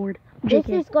don't get bored. this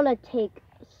JK. is gonna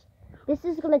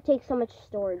take so much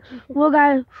storage. Well,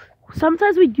 guys,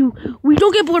 sometimes we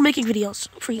don't get bored making videos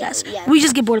for you guys. Yeah. We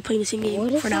just get bored of playing the same game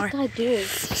What is for an that hour. guy doing?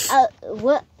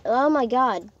 What? Oh my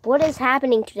god. What is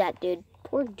happening to that dude?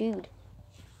 Poor dude.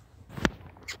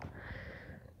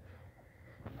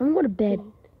 I'm going to bed.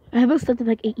 I haven't slept in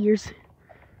like 8 years.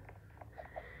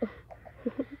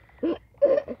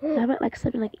 I haven't like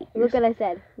slept in like 8 years. Look what I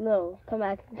said. No, come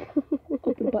back.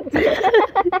 Open butt.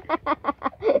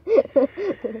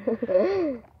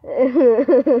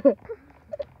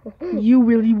 You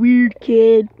really weird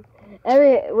kid.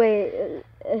 Everybody's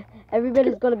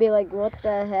gonna be like, what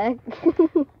the heck?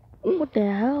 What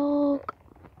the hell?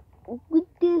 What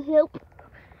the help?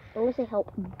 I'm gonna say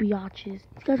help. Biatches.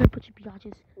 These guys are a bunch of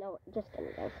biatches. No, just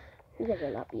kidding, guys. You guys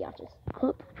are not biatches.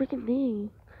 What freaking thing?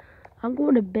 I'm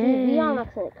going to bed. Dude, Leon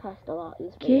accident cussed a lot in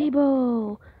this video.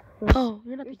 Gabo. Oh,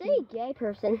 you're not You're the saying gay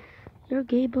person. You're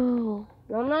Gabo.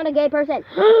 No, I'm not a gay person.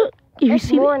 If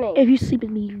It's morning. you sleep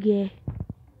with me, you're gay.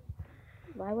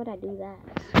 Why would I do that?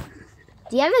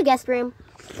 Do you have a guest room?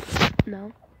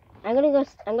 No. I'm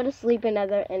gonna sleep in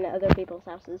other people's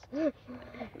houses.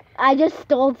 I just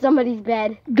stole somebody's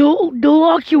bed. Don't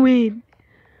lock you in.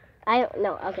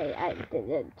 Okay.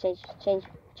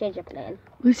 Change your plan.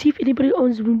 Let's see if anybody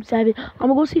owns room 7. I'm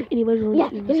gonna go see if anybody owns Yeah,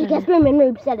 room there's a 7. guest room in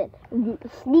room 7.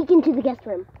 Sneak into the guest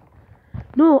room.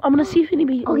 No, I'm gonna see if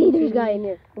anybody. Okay, owns there's a room. guy in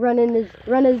here. Run in his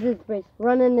place.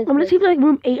 I'm gonna see if like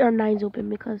room 8 or 9's open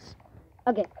because.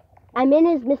 Okay, I'm in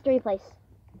his mystery place.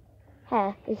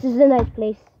 Huh, this is a nice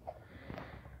place.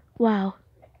 Wow.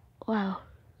 Is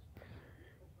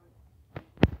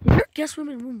there a guest room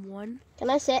in room 1? Can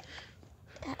I sit?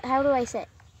 How do I sit?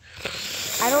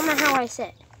 I don't know how I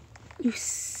sit. You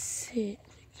sit.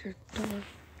 You're dumb.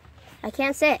 I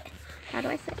can't sit. How do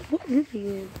I sit? What room are you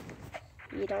in?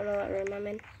 You don't know what room I'm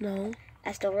in? No.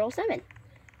 I still roll 7.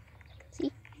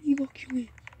 See? You lock you in.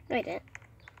 No, I didn't.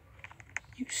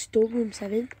 You stole room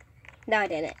 7? No, I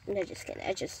didn't. No, just kidding.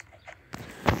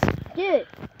 Dude,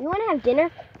 you want to have dinner?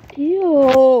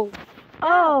 Ew.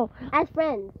 Oh. As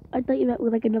friends. I thought you meant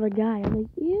with like another guy. I'm like,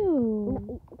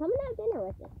 ew. Come and have dinner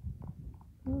with us.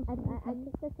 I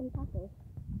cooked us some tacos.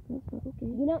 Okay.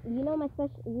 You know my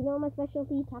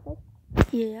specialty tacos?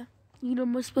 Yeah. You know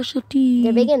my specialty.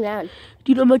 They're big and round.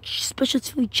 Do you know my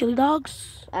specialty chili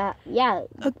dogs? Yeah.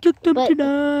 I cooked them But,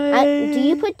 tonight. Do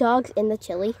you put dogs in the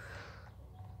chili?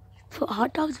 Put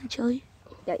hot dogs in chili?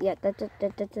 Yeah. That's it.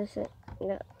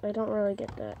 Yeah, I don't really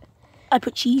get that. I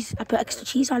put cheese. I put extra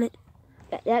cheese on it.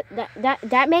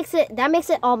 That makes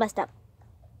it all messed up.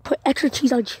 Put extra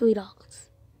cheese on chili dogs.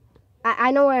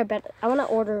 I know where I bet. I want to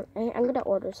order. I'm gonna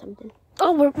order something.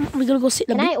 Oh, we're gonna go sit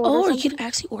in the. Can I order something? You can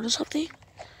actually order something.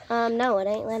 No, it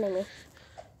ain't letting me.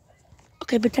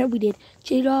 Okay, pretend we did.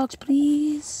 Chili dogs,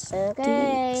 please.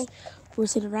 Okay. We're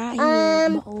sitting right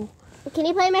here. Can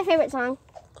you play my favorite song?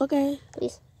 Okay.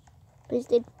 Please,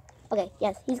 dude. Okay,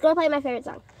 yes. He's gonna play my favorite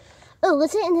song. Oh,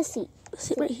 let's sit in this seat. Let's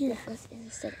sit right here. Let's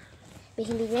sit. We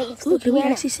can be right next to Ooh, the can we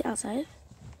piano. actually sit outside?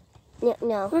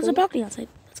 No. There's a balcony outside.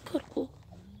 That's good. Cool.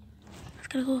 That's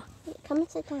kind of cool. Come and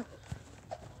sit down.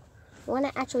 You want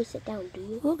to actually sit down, do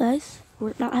you? Well, guys,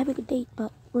 we're not having a date,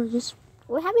 but we're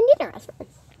having dinner as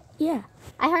friends. Yeah.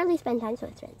 I hardly spend time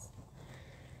with friends.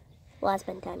 Well, I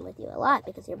spend time with you a lot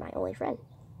because you're my only friend.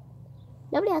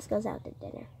 Nobody else goes out to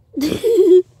dinner.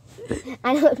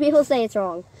 I know people say it's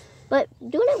wrong, but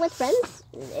doing it with friends,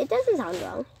 it doesn't sound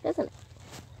wrong, doesn't it?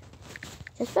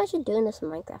 Especially doing this in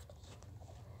Minecraft.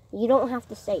 You don't have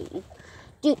to say,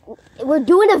 dude, we're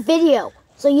doing a video,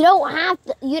 so you don't have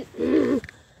to,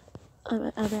 I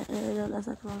know that's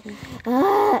not the wrong thing.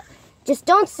 Just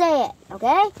don't say it,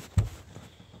 okay?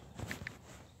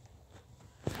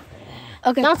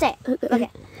 Okay. Don't say it.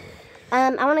 Okay.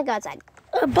 I want to go outside.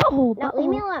 Butthole. No, leave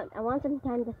me alone. I want some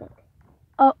time to think.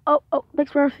 Oh,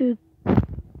 thanks for our food.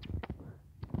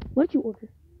 What did you order?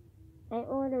 I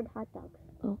ordered hot dogs.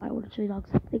 Oh, I ordered chili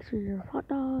dogs. Thanks for your hot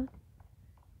dog.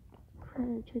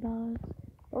 Chili dogs.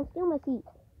 Don't steal my seat.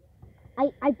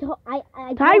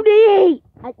 Time to eat!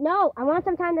 No, I want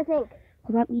some time to think.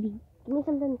 I'm not eating. Give me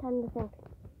some time to think.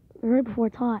 Right before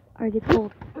it's hot, or it gets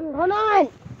cold. Hold on!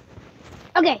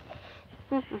 Okay.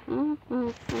 Okay,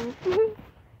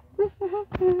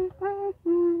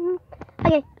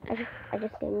 I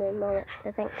just gave me a moment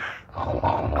to think.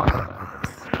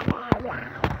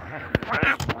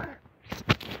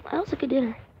 That was a good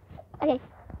dinner. Okay.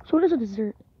 So what is a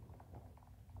dessert?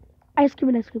 Ice cream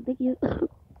and ice cream, thank you.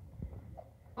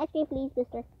 Ice cream, please,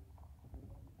 sister.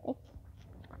 Okay.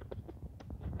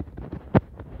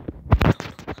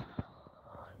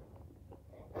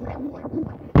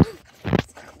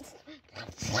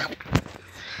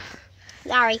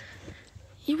 Sorry.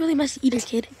 You really must eat a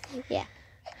kid. Yeah.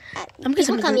 I'm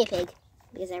People call me a pig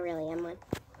because I really am one.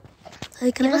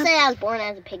 Hey, People say I was born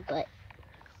as a pig, but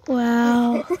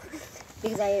wow.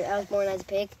 because I was born as a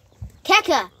pig.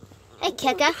 Keka! Hey,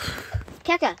 Keka.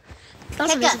 Keka.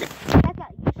 That's Keka. Keka,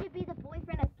 you should be the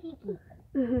boyfriend of Kiki.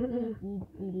 You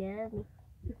love me.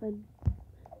 You're fun.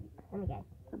 Let me guess.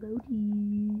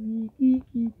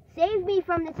 Kiki. Save me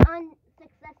from this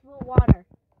unsuccessful water.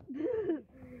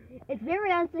 It's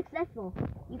very unsuccessful.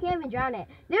 You can't even drown it.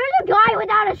 There's a guy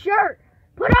without a shirt.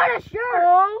 Put on a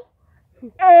shirt. G.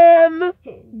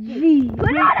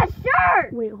 Put on a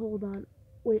shirt. Wait, hold on.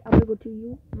 Wait, I'm gonna go to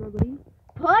you.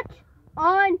 Put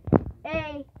on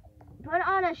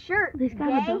a shirt. This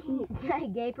guy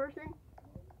Gay person.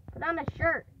 Put on a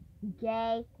shirt.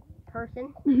 Gay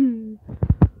person.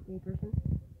 Gay person.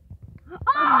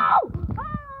 Oh!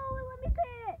 Let me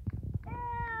say it.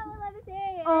 Let me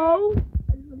say it. Oh.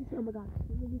 Let me say, oh my god.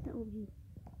 Let me say, OMG.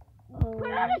 Oh.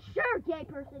 Put on a shirt, gay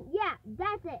person. Yeah,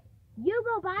 that's it. You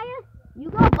go buy a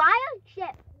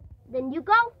chip. Then you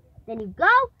go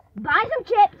buy some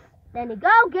chips. Then you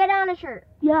go get on a shirt.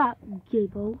 Yeah,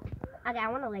 gay-bo. Okay, I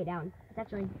want to lay down. It's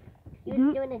actually,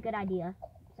 you're doing a good idea.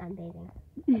 Sunbathing.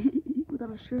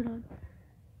 Without a shirt on.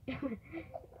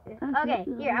 Okay,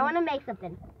 here, I want to make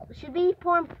something. Should we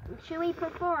perform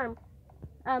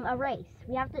a race?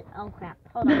 We have to, oh crap,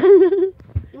 hold on.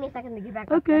 Give me a second to get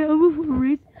back up Okay, there. I'll move for a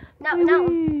race. No.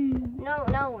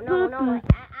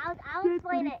 I'll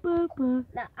explain it. No,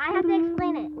 I have to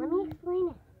explain it. Let me explain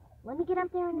it. Let me get up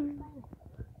there and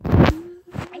explain it.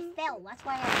 I fell. That's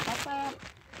why I,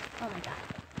 oh my god.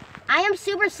 I am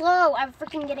super slow. I'm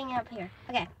freaking getting up here.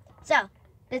 Okay, so,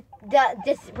 this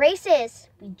race is,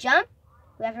 we jump,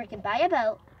 whoever can buy a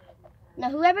boat. Now,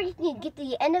 whoever can get to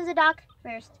the end of the dock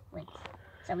first wins.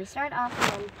 So we start off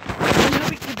and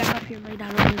Whoever can back up here and lay down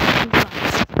on this.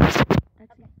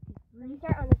 okay. Let me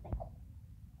start on this thing.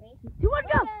 3, 2, 1,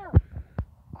 go!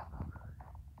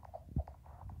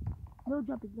 No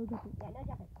jumping. Yeah, no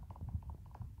jumping.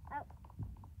 Oh.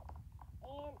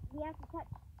 And we have to touch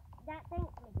that thing.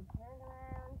 Make it turn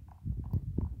around.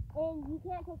 And you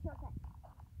can't take shortcuts.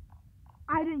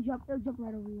 I didn't jump. It'll jump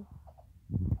right over you.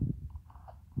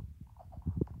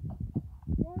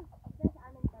 Just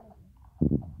I'm in front of you.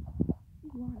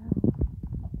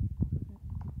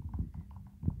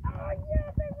 Oh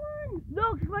yes, I won!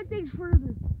 No, because my thing's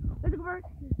further. Let's go back.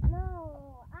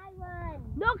 No, I won.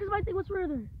 No, because my thing was further.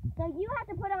 better. So you have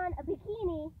to put on a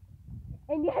bikini,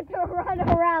 and you have to run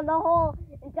around the whole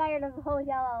entire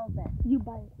hotel outfit. You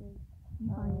buy it, man. You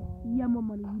buy it. You have more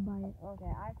money. You buy it. Okay,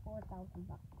 I have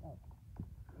 $4,000.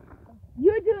 So.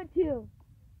 You do it too.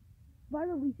 Buy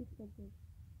the least expensive.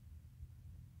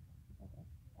 Okay,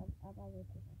 I'll buy the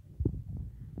 2,000.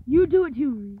 You do it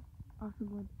too, Marie. Awesome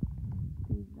one.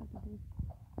 Please, that's okay.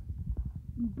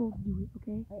 We both do it,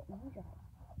 okay? Wait, you drive.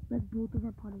 That's both of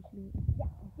our punishment. Yeah,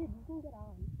 dude, you can get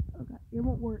on. Okay, it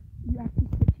won't work. You actually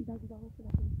spent $2,000 for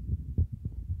that thing.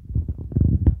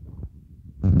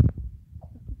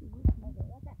 Okay,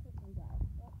 let that person drive.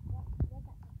 Let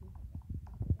that person drive.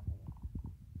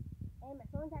 Hey, my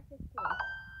phone's at 15. See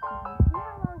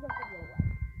how long the video was?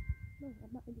 No,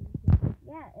 I'm not into this.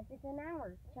 Yeah, if it's an hour,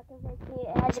 check if it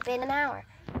has been an hour.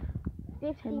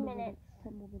 50 minutes.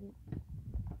 10 more minutes.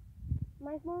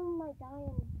 My phone might die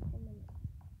in 10 minutes.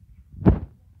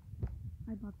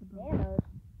 I bought the boat. Damn those.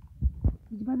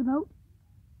 Did you buy the boat?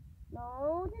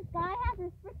 No, this guy has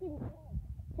this freaking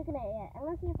chicken it yet. I'm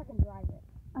gonna see if I can drive it.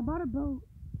 I bought a boat.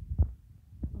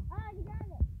 Oh, you got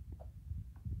it.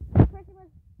 The person was.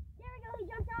 There we go. He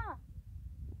jumped off.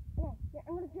 Okay, here,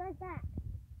 I'm gonna drive back.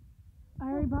 I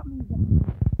already bought me the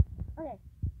Okay,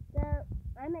 so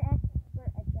I'm an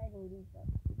expert at driving these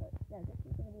boats. So this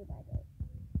is gonna be my boat.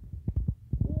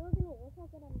 See, look at me. Look how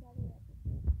good I'm driving it.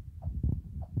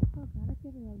 Oh god, I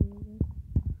can't remember this.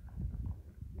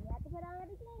 You have to put on a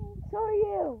bikini. So are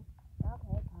you.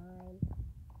 Okay, fine.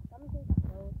 Come take a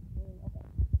boat. Okay.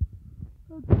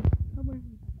 Okay, I'm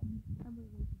ready. I'm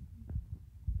ready.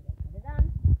 Okay, put it on.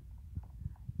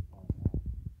 Okay.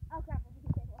 Oh crap, I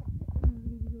didn't say what.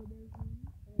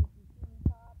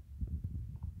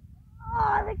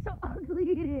 Oh, it looks so ugly.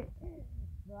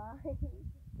 Bye.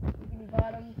 Bikini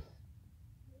bottoms.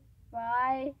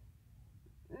 Bye.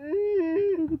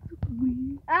 It looks so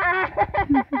ugly. Ah!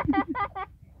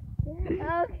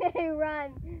 Okay, run.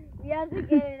 We have to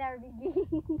get in our bikini.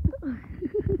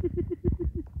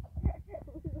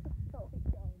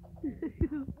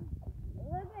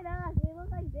 Look at us. We look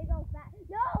like big old fat.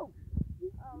 No!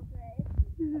 Oh, great.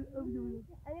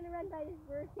 I'm gonna run by this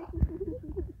person.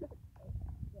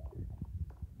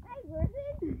 Hi,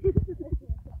 person.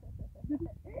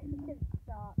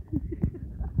 Stop.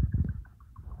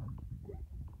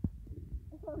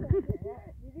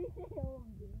 Did he say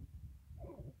OMG?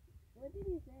 What did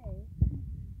he say?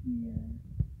 Yeah.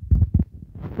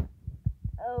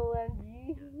 OMG.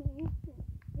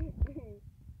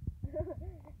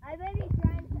 I bet he's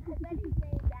saying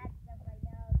bad stuff right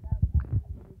now about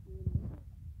bikini.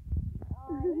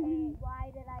 Oh, hey, why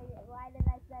did I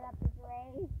set up this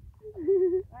race?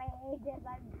 I hate this.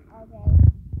 Okay.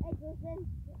 Hey, Kristen,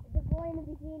 the boy in the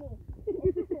bikini.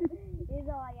 He's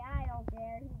all like, I don't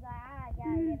care. He's like, I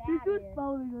gotta get out of This here.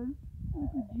 following us.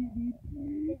 That's legit,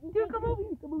 dude. Dude, come over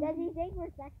here. Come over Does here. he think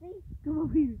we're sexy? Come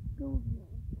over here. Come over here.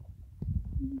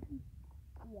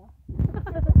 Yeah.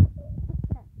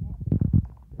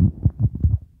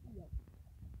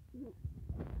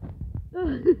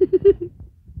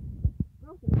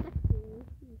 Broken sexy.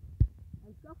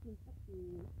 I'm broken sexy.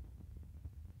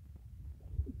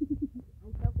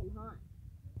 I'm broken hot.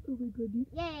 Oh my god, dude.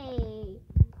 Yay!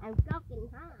 I'm broken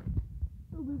hot.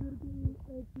 Oh my god, dude.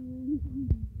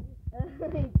 It's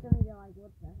gonna be like,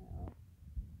 what the hell?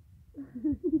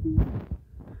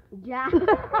 Jack.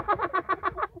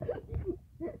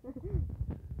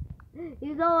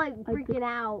 He's all like freaking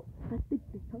out. I think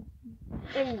this helps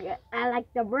you. I like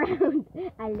the browns.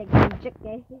 I like the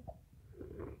chicken.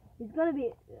 He's gonna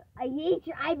be. I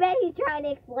bet he's trying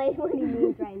to explain what he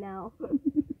means right now.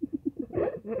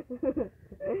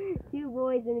 Two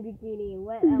boys in a bikini.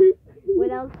 What else?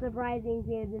 What else surprising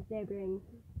can this day bring?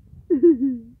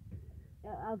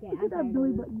 Okay, Look at that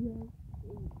belly button you have.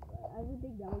 I have a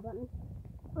big belly button.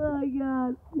 Oh my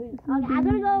god. Okay, I'm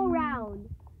gonna go around.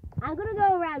 I'm gonna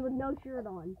go around with no shirt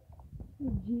on.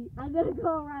 Legit. I'm gonna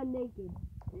go around naked.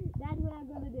 That's what I'm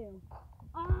gonna do.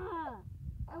 Ah!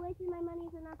 I wasted my money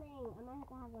for nothing. I might have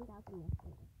to have 1,000 left.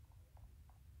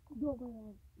 Don't buy that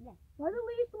one. Yes. Buy the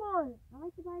least one. I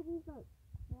like to buy these boats.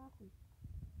 They're awesome.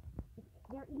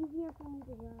 They're easier for me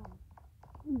to drive.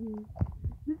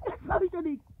 This guy's probably trying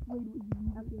to explain what you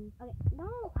mean. Okay. No,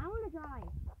 I want to drive.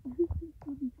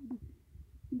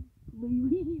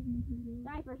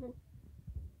 Sorry, person.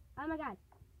 Oh my god.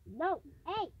 No.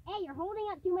 Hey, you're holding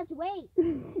up too much weight.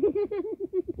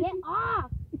 Get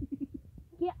off.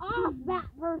 Get off, fat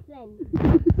person.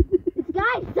 This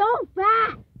guy's so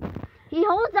fat. He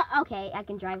holds up. Okay, I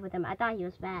can drive with him. I thought he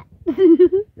was fat.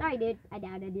 Sorry, dude. I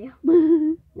doubted you.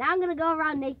 Now I'm going to go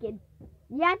around naked.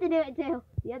 You have to do it too.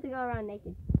 You have to go around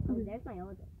naked. Oh, there's my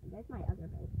old That's my other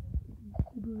bed.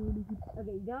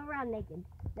 Okay, go around naked.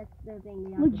 That's the thing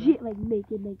we have to do. Legit, like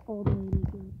naked, like all the way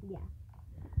naked. Yeah.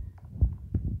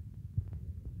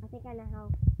 I think I know how.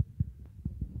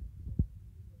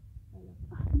 I know.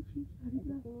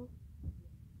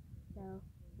 So,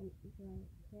 do I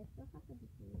still have to do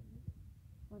it?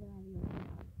 Or do I have no?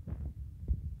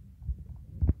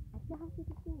 I still have to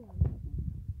do it.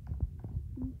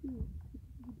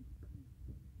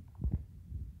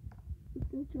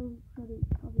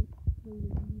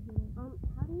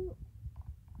 How do you...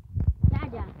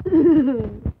 Dada,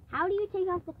 how do you take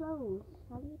off the clothes?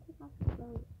 How do you take off the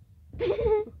clothes?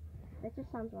 That just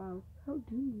sounds wrong. How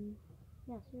do you?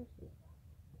 Yeah, seriously.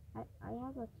 I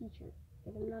have a t-shirt,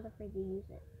 and I'm not afraid to use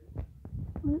it.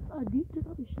 I do take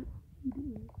off your shirt. You do.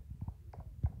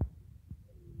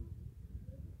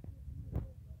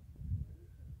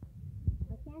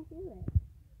 I can't do it.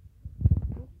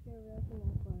 I'm still wearing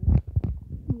my clothes.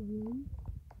 Mm-hmm.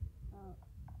 Oh,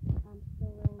 I'm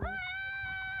still wearing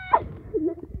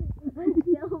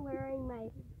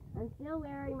I'm still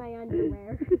wearing my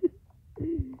underwear.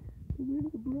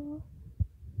 Where's the bra?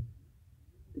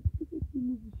 It's like you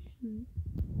need a shirt.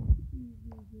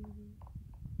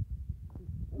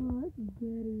 Oh, that's better.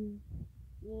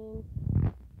 Jeans.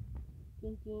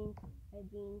 Jeans.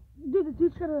 Dude, the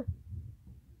dude's trying to...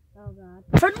 Oh, God.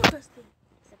 Friend requested.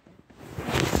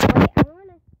 Wait,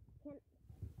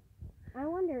 I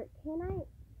wonder, can I...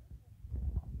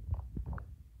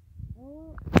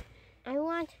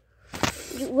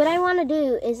 What I want to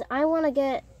do is I want to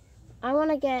get a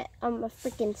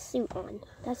freaking suit on.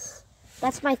 That's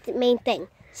my main thing.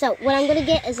 So what I'm gonna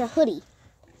get is a hoodie.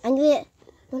 I'm gonna get,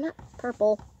 well, not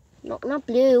purple, no, not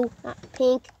blue, not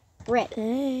pink, red.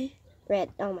 Hey. Red.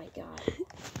 Oh my God,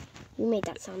 you made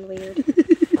that sound weird.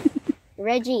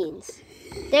 Red jeans.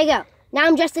 There you go. Now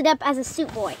I'm dressed up as a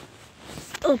suit boy.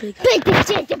 Oh my God. Big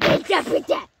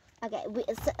that. Okay.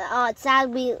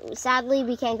 Sadly,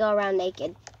 we can't go around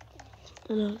naked.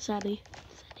 No, sadly.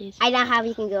 I know how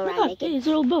we can go around naked. Hey, it's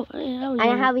an old boat. I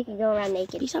know how we can go around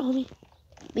naked. Peace out, homie.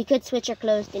 We could switch our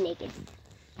clothes to naked.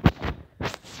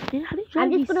 Man, how do you drag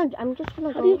these? I'm just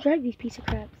gonna How do you drag these piece of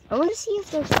crabs? I want to see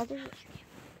if there's other.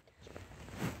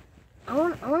 I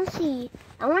want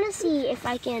to see if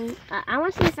I can. I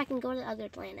want to see if I can go to other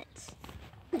planets.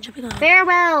 Jumping on.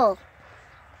 Farewell.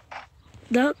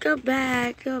 No, come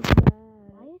back. Come back.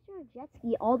 Why is there a jet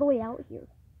ski all the way out here?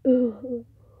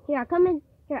 Here, I'll come in.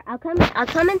 I'll come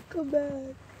in. Come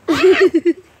back.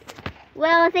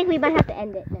 Well, I think we might have to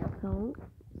end it now. No.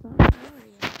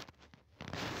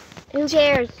 Who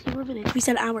cares? 2 more minutes. We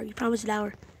said an hour. You promised an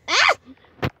hour. Ah!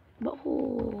 But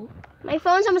my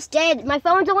phone's almost dead. My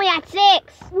phone's only at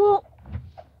 6. Well,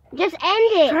 just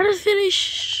end it. Try to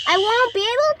finish. I won't be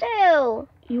able to.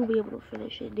 You'll be able to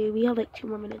finish it, dude. We have like 2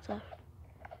 more minutes left.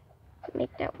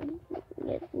 Make that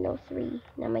no 3.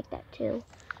 Now make that 2.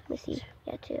 Let me see.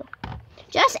 Yeah, 2.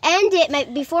 Just end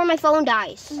it before my phone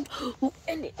dies. We'll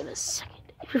end it in a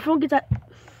second. If your phone gets that.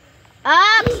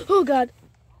 Up. Oh God.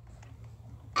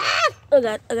 Ah. Oh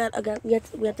God. We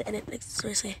have to end it. Like,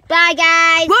 seriously. Bye,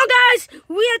 guys. Well, guys,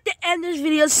 we have to end this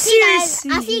video.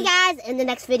 Seriously. I'll see you guys in the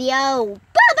next video.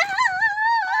 Bye bye.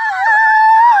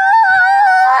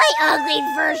 Ugly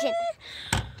version.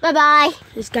 Bye bye.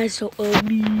 This guy's so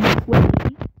ugly. Wait.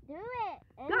 Do it.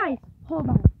 Guys, hold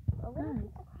on.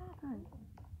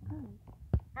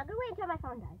 I'm gonna wait until my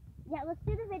phone dies. Yeah, let's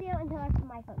do the video until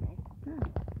my phone dies.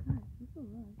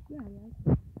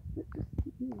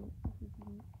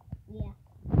 Yeah.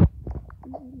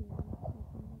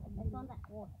 My phone's at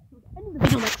 4.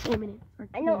 It's like 4 minutes.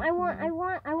 I know. I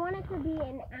want it to be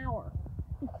an hour.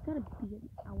 It's gotta be an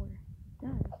hour.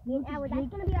 An hour. That's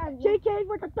gonna be our. JK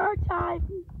for the 3rd time.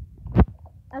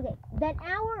 Okay, that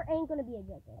hour ain't gonna be a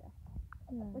JK though.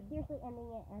 Yeah. We're seriously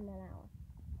ending it in an hour.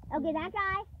 Okay, that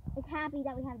guy is happy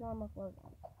that we have normal clothes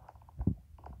on.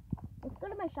 Let's go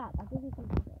to my shop. I'll give you some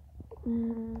tickets.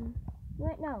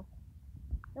 Wait, no.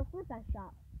 No, flip that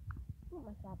shop. Not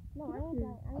my shop. No, I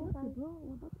ain't buying.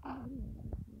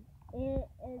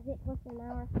 Is it close to an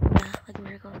hour? Yeah, like a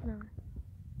miracle. No.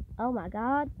 Oh my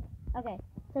God. Okay,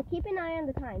 so keep an eye on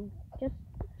the time. Just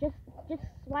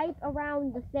swipe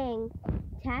around the thing,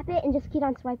 tap it, and just keep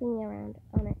on swiping around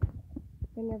on it.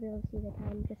 Then you'll be able to see the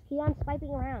time. Just keep on swiping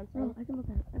around. So. Oh, I can look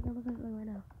at it. I can look at it right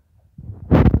now.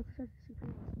 Okay.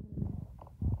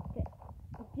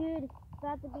 Dude, it's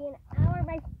about to be an hour.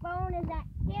 My phone is at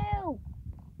 2.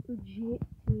 Legit,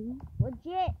 dude.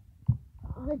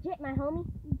 Legit, my homie.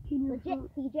 Legit,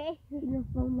 CJ. Can your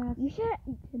phone last You should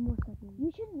 10 more seconds?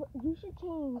 You should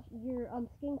change your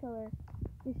skin color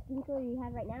the skin color you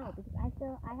have right now, because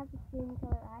I have the skin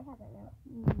color I have right now.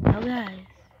 Well, guys.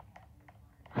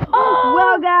 Oh,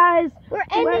 well, guys. We're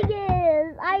ending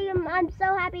it. I'm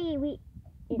so happy. We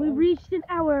reached an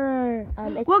hour.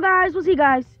 Well, guys, we'll see you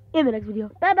guys in the next video.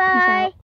 Bye bye.